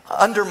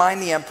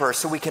 undermine the emperor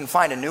so we can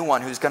find a new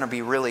one who's going to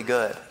be really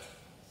good.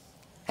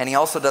 And he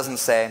also doesn't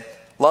say,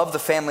 love the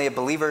family of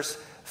believers,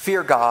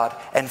 fear God,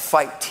 and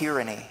fight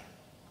tyranny.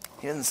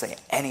 He doesn't say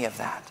any of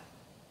that.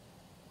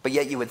 But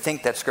yet you would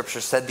think that Scripture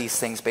said these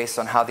things based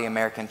on how the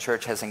American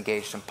church has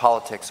engaged in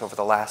politics over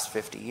the last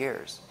 50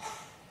 years.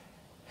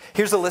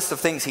 Here's a list of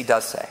things he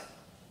does say.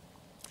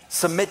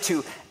 Submit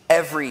to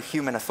every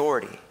human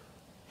authority.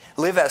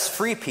 Live as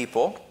free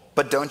people,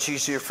 but don't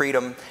use your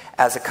freedom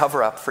as a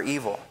cover-up for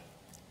evil.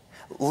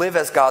 Live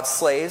as God's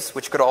slaves,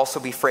 which could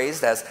also be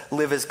phrased as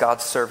live as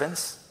God's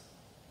servants.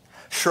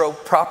 Show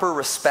proper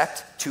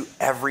respect to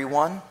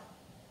everyone.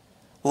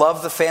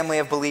 Love the family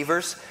of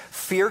believers.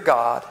 Fear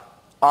God.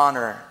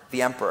 Honor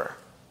the emperor.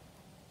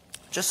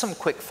 Just some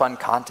quick fun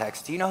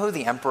context. Do you know who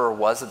the emperor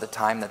was at the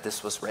time that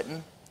this was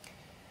written?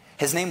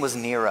 His name was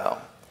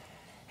Nero.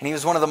 And he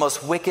was one of the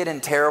most wicked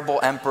and terrible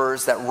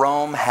emperors that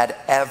Rome had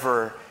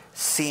ever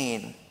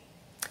seen.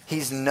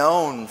 He's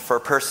known for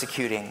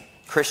persecuting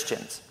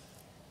Christians.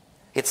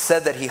 It's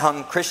said that he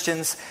hung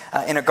Christians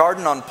in a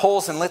garden on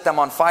poles and lit them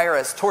on fire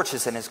as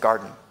torches in his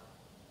garden.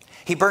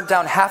 He burnt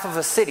down half of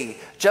a city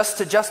just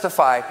to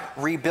justify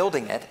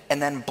rebuilding it,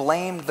 and then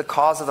blamed the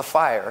cause of the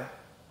fire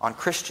on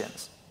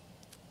Christians.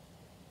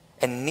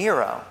 And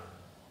Nero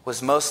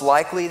was most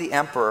likely the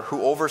emperor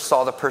who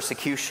oversaw the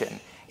persecution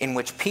in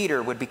which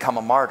Peter would become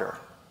a martyr,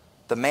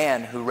 the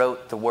man who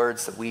wrote the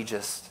words that we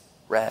just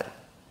read.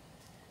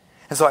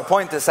 And so I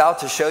point this out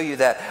to show you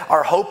that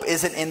our hope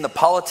isn't in the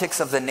politics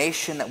of the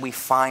nation that we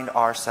find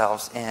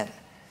ourselves in.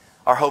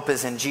 Our hope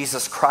is in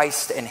Jesus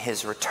Christ and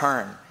his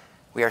return.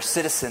 We are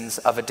citizens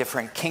of a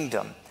different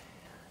kingdom.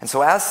 And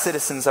so as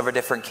citizens of a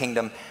different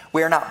kingdom,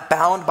 we are not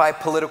bound by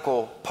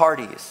political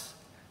parties,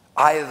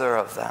 either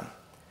of them,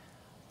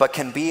 but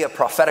can be a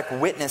prophetic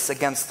witness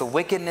against the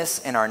wickedness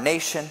in our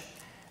nation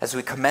as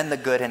we commend the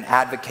good and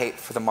advocate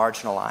for the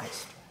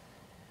marginalized.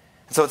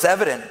 And so it's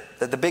evident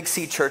that the Big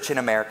C Church in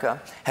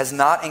America has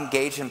not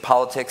engaged in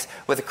politics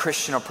with a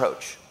Christian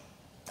approach.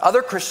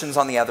 Other Christians,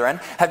 on the other end,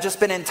 have just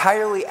been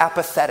entirely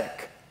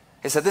apathetic.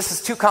 They said, this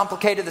is too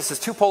complicated, this is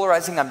too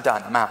polarizing, I'm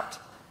done, I'm out.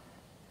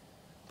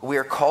 But we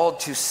are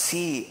called to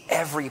see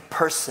every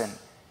person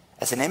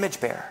as an image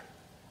bearer,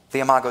 the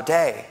Imago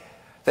Dei.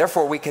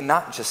 Therefore, we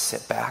cannot just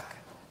sit back.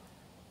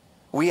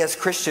 We as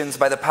Christians,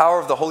 by the power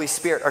of the Holy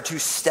Spirit, are to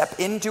step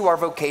into our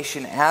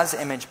vocation as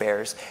image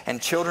bearers and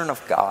children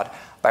of God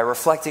by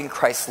reflecting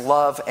Christ's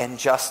love and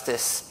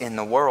justice in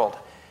the world.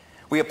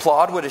 We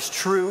applaud what is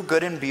true,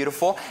 good, and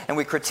beautiful, and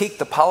we critique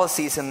the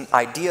policies and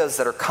ideas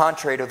that are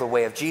contrary to the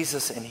way of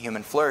Jesus and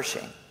human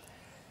flourishing.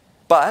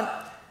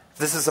 But if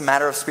this is a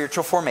matter of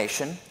spiritual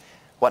formation,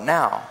 what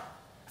now?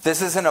 If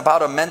this isn't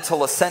about a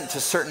mental assent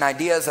to certain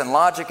ideas and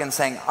logic and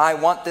saying, I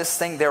want this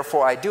thing,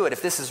 therefore I do it.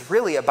 If this is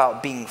really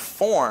about being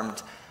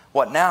formed,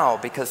 what now?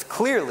 Because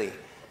clearly,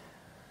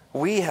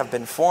 we have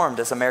been formed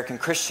as American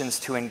Christians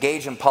to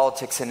engage in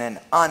politics in an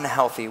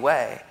unhealthy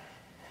way.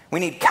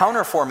 We need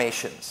counter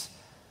formations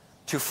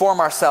to form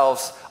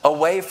ourselves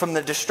away from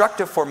the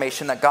destructive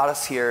formation that got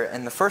us here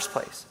in the first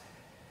place.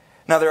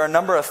 Now, there are a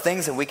number of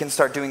things that we can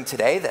start doing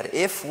today that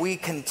if we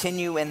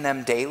continue in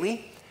them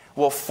daily,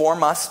 will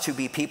form us to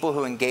be people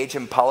who engage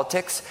in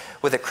politics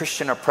with a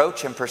Christian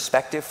approach and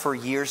perspective for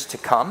years to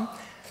come.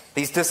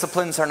 These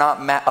disciplines are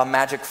not a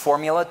magic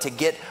formula to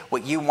get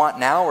what you want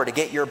now or to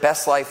get your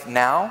best life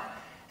now.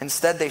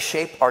 Instead, they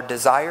shape our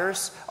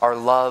desires, our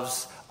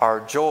loves, our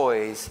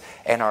joys,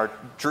 and our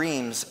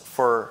dreams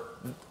for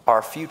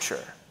our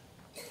future.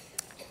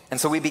 And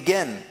so we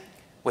begin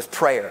with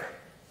prayer.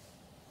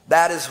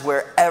 That is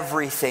where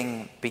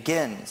everything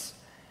begins,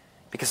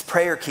 because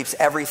prayer keeps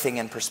everything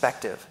in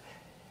perspective.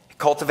 It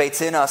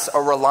cultivates in us a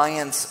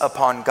reliance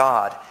upon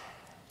God.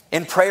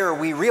 In prayer,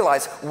 we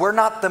realize we're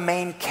not the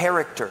main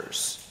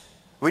characters.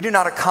 We do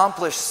not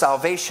accomplish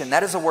salvation.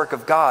 That is a work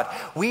of God.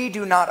 We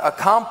do not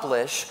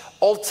accomplish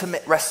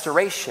ultimate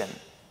restoration.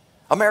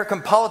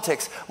 American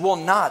politics will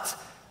not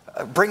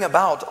bring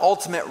about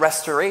ultimate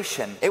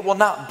restoration. It will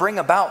not bring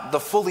about the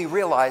fully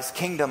realized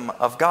kingdom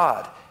of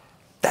God.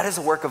 That is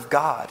a work of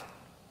God.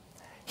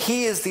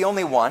 He is the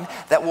only one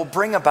that will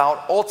bring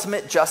about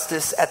ultimate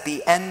justice at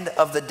the end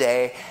of the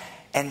day.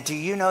 And do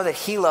you know that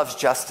he loves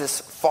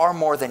justice far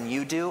more than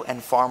you do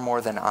and far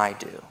more than I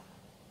do?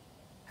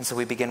 And so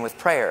we begin with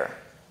prayer,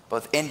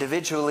 both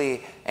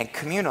individually and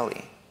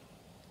communally.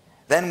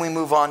 Then we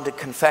move on to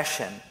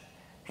confession.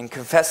 In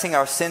confessing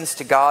our sins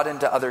to God and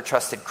to other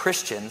trusted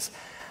Christians,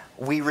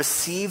 we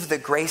receive the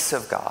grace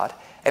of God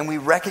and we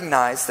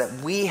recognize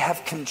that we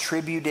have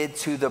contributed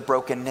to the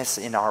brokenness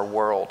in our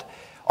world.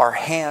 Our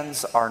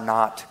hands are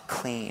not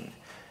clean.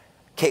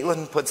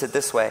 Caitlin puts it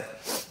this way: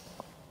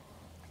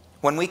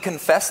 when we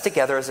confess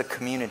together as a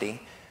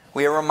community,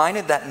 we are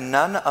reminded that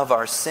none of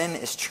our sin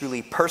is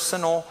truly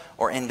personal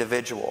or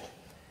individual.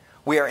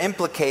 We are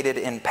implicated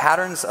in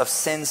patterns of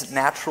sins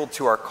natural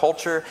to our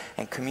culture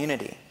and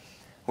community.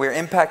 We are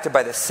impacted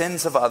by the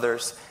sins of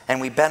others, and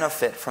we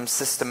benefit from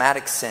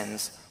systematic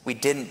sins we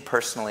didn't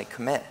personally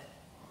commit.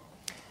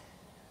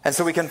 And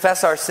so we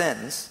confess our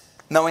sins,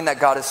 knowing that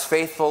God is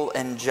faithful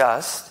and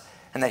just,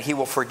 and that he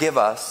will forgive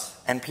us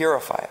and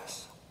purify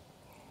us.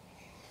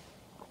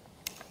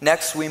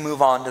 Next, we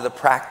move on to the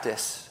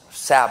practice of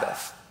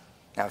Sabbath.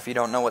 Now, if you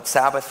don't know what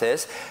Sabbath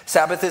is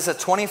a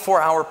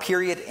 24-hour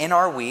period in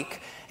our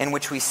week in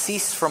which we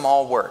cease from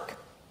all work,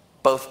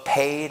 both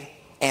paid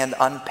and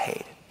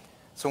unpaid.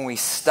 So when we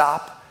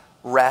stop,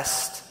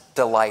 rest,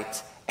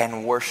 delight,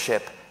 and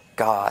worship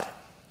God.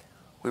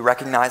 We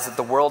recognize that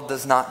the world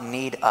does not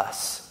need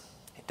us.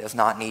 It does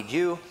not need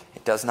you.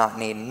 It does not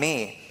need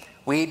me.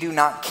 We do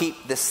not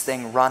keep this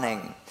thing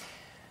running.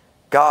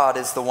 God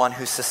is the one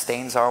who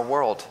sustains our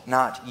world,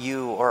 not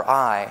you or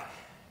I.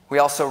 We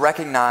also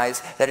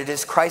recognize that it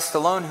is Christ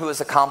alone who has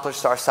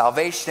accomplished our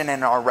salvation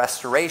and our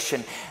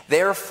restoration.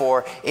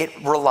 Therefore, it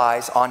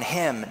relies on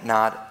him,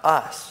 not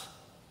us.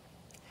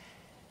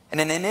 And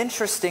in an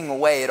interesting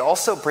way, it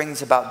also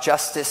brings about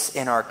justice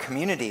in our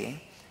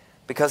community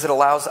because it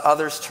allows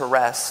others to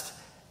rest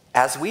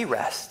as we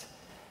rest.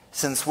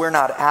 Since we're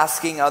not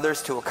asking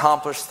others to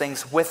accomplish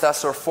things with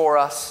us or for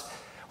us,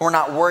 We're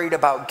not worried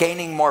about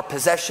gaining more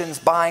possessions,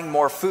 buying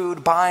more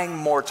food, buying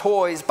more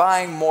toys,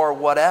 buying more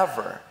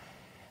whatever.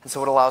 And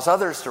so it allows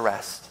others to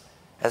rest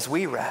as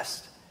we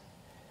rest.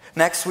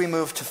 Next, we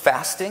move to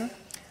fasting.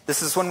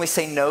 This is when we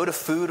say no to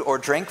food or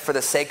drink for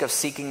the sake of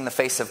seeking the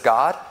face of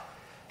God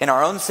in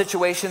our own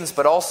situations,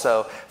 but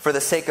also for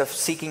the sake of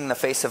seeking the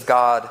face of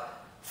God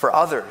for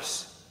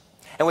others.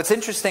 And what's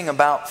interesting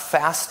about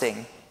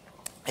fasting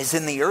is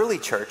in the early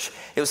church,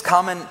 it was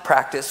common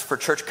practice for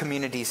church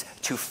communities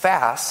to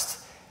fast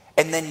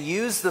and then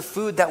use the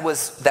food that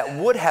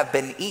would have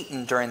been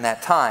eaten during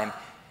that time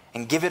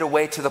and give it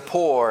away to the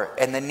poor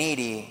and the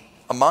needy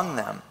among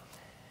them.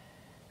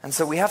 And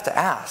so we have to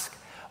ask,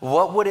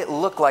 what would it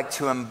look like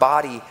to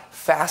embody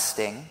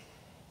fasting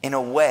in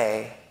a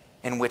way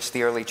in which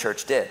the early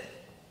church did?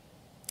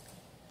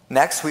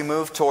 Next, we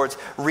move towards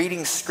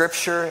reading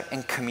scripture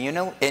in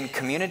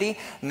community,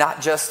 not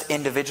just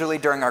individually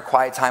during our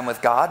quiet time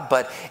with God,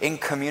 but in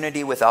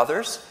community with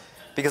others.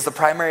 Because the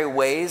primary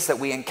ways that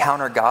we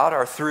encounter God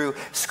are through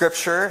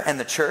scripture and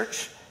the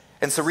church.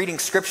 And so reading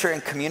scripture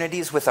in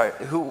communities with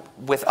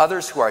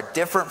others who are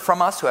different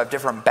from us, who have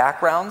different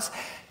backgrounds,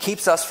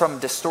 keeps us from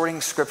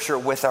distorting scripture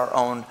with our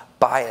own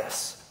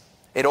bias.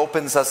 It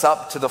opens us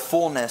up to the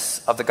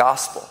fullness of the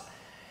gospel.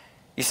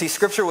 You see,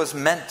 scripture was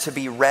meant to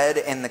be read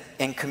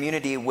in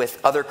community with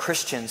other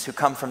Christians who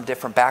come from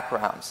different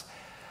backgrounds.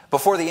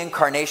 Before the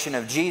incarnation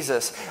of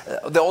Jesus,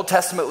 the Old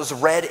Testament was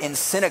read in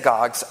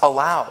synagogues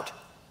aloud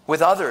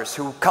with others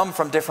who come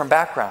from different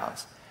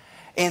backgrounds.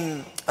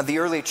 In the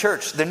early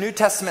church, the New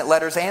Testament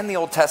letters and the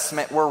Old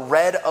Testament were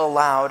read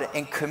aloud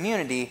in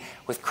community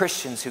with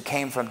Christians who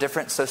came from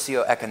different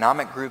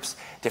socioeconomic groups,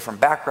 different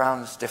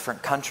backgrounds,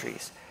 different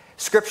countries.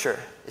 Scripture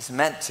is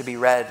meant to be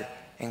read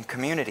in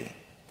community.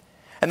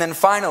 And then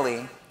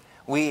finally,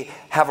 we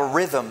have a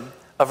rhythm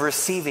of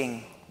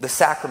receiving the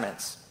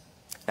sacraments.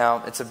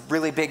 Now, it's a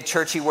really big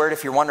churchy word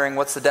if you're wondering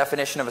what's the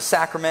definition of a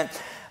sacrament.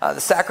 The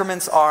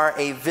sacraments are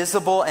a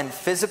visible and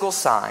physical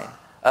sign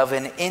of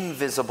an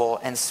invisible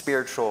and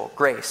spiritual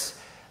grace.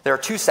 There are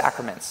two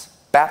sacraments,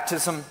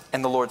 baptism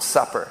and the Lord's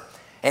Supper.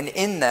 And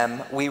in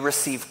them, we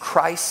receive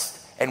Christ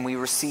and we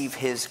receive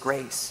his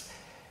grace.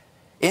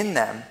 In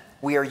them,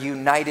 we are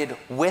united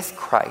with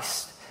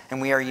Christ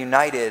and we are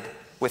united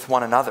with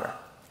one another.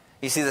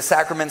 You see, the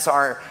sacraments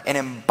are an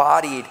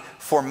embodied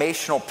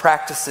formational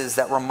practices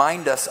that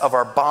remind us of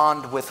our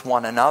bond with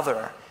one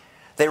another.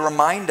 They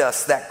remind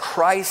us that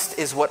Christ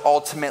is what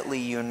ultimately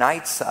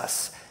unites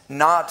us,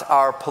 not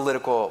our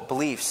political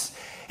beliefs.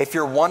 If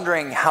you're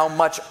wondering how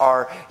much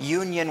our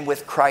union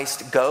with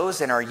Christ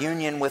goes and our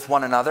union with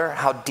one another,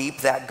 how deep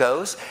that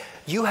goes,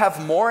 you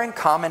have more in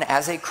common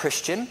as a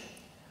Christian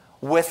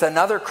with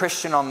another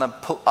Christian on the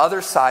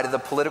other side of the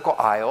political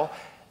aisle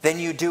than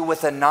you do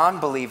with a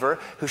non-believer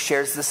who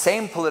shares the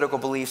same political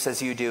beliefs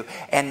as you do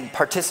and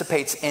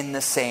participates in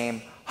the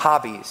same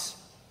hobbies.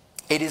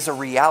 It is a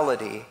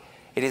reality.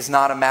 It is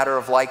not a matter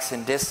of likes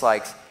and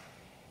dislikes.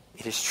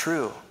 It is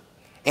true.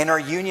 In our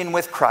union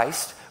with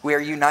Christ, we are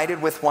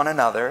united with one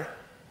another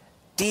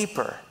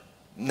deeper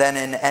than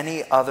in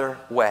any other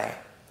way.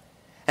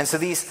 And so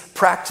these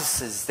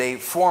practices, they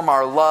form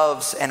our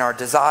loves and our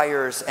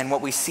desires and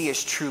what we see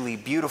is truly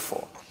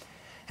beautiful.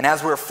 And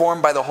as we're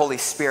formed by the Holy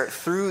Spirit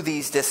through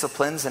these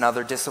disciplines and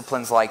other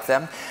disciplines like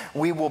them,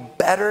 we will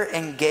better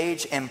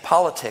engage in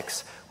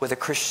politics with a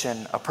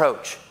Christian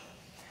approach.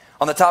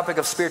 On the topic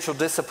of spiritual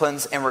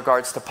disciplines in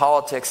regards to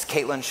politics,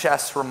 Caitlin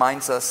Chess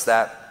reminds us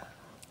that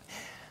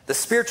the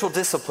spiritual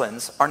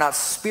disciplines are not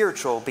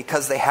spiritual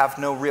because they have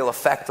no real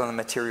effect on the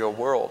material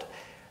world.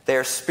 They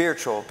are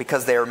spiritual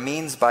because they are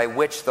means by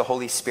which the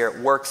Holy Spirit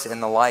works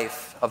in the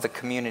life of the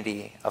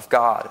community of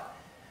God.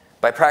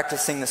 By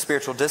practicing the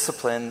spiritual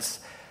disciplines,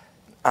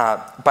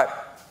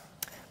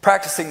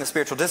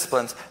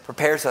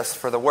 prepares us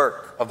for the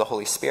work of the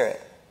Holy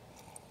Spirit.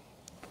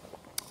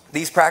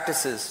 These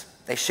practices,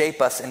 they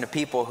shape us into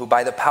people who,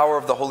 by the power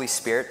of the Holy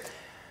Spirit,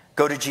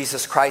 go to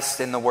Jesus Christ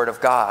in the Word of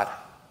God.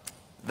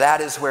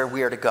 That is where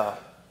we are to go.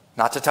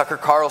 Not to Tucker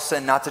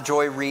Carlson, not to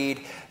Joy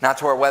Reid, not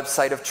to our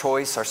website of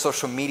choice, our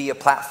social media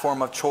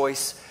platform of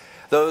choice.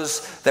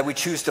 Those that we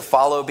choose to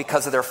follow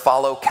because of their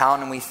follow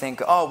count and we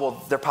think, oh,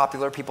 well, they're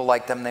popular, people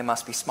like them, they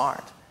must be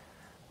smart.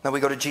 No, we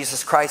go to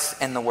Jesus Christ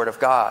and the Word of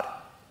God.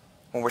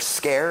 When we're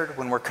scared,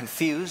 when we're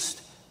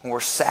confused, when we're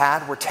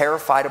sad, we're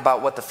terrified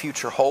about what the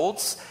future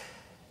holds,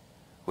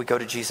 we go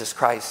to Jesus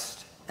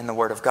Christ and the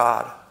Word of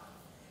God.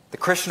 The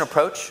Christian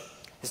approach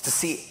is to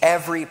see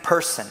every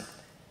person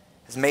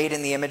as made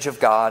in the image of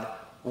God,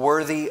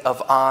 worthy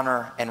of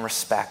honor and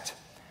respect.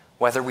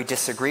 Whether we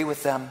disagree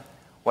with them,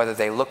 whether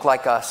they look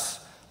like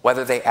us,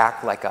 whether they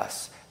act like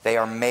us, they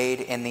are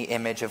made in the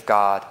image of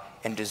God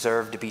and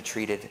deserve to be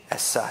treated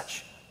as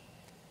such.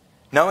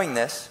 Knowing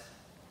this,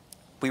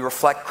 we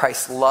reflect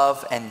Christ's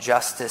love and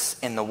justice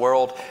in the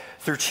world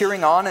through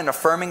cheering on and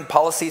affirming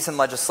policies and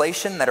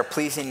legislation that are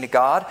pleasing to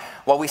God,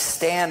 while we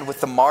stand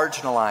with the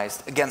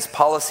marginalized against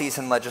policies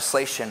and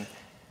legislation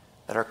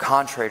that are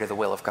contrary to the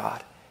will of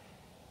God.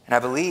 And I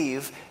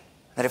believe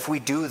that if we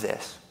do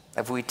this,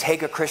 If we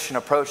take a Christian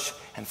approach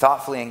and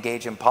thoughtfully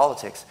engage in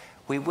politics,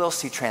 we will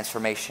see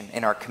transformation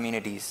in our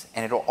communities,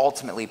 and it will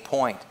ultimately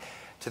point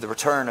to the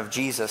return of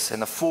Jesus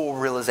and the full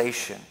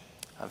realization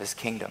of his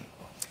kingdom.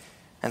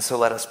 And so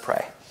let us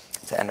pray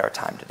to end our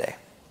time today.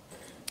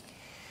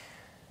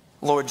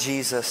 Lord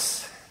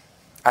Jesus,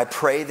 I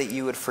pray that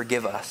you would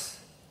forgive us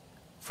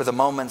for the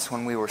moments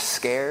when we were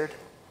scared,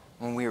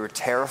 when we were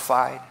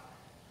terrified,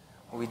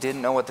 when we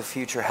didn't know what the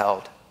future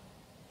held,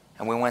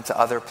 and we went to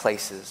other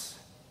places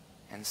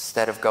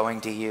instead of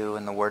going to you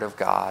and the Word of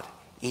God,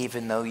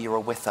 even though you were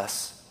with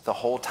us the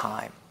whole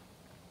time.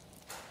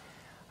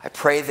 I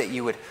pray that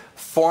you would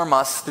form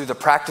us through the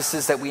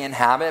practices that we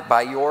inhabit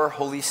by your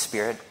Holy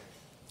Spirit,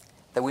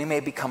 that we may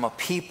become a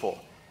people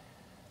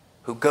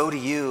who go to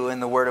you in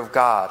the Word of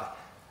God,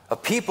 a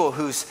people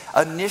whose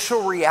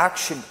initial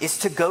reaction is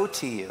to go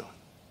to you,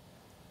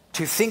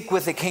 to think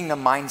with a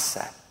kingdom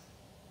mindset.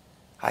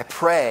 I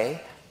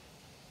pray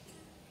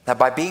that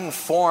by being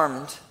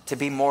formed to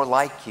be more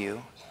like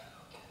you,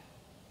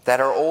 that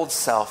our old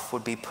self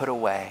would be put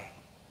away.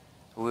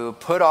 We would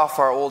put off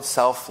our old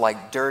self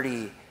like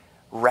dirty,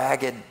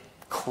 ragged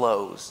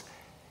clothes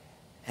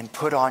and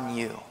put on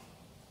you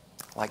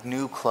like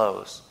new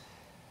clothes.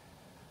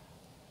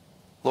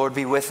 Lord,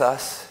 be with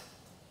us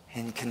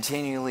and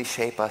continually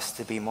shape us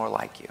to be more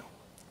like you.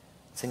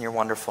 It's in your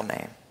wonderful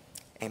name.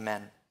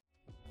 Amen.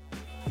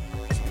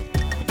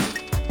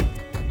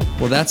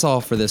 Well, that's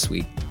all for this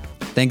week.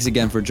 Thanks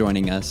again for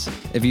joining us.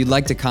 If you'd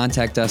like to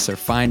contact us or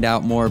find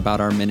out more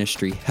about our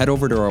ministry, head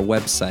over to our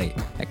website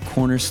at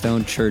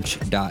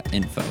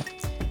cornerstonechurch.info.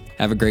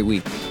 Have a great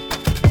week.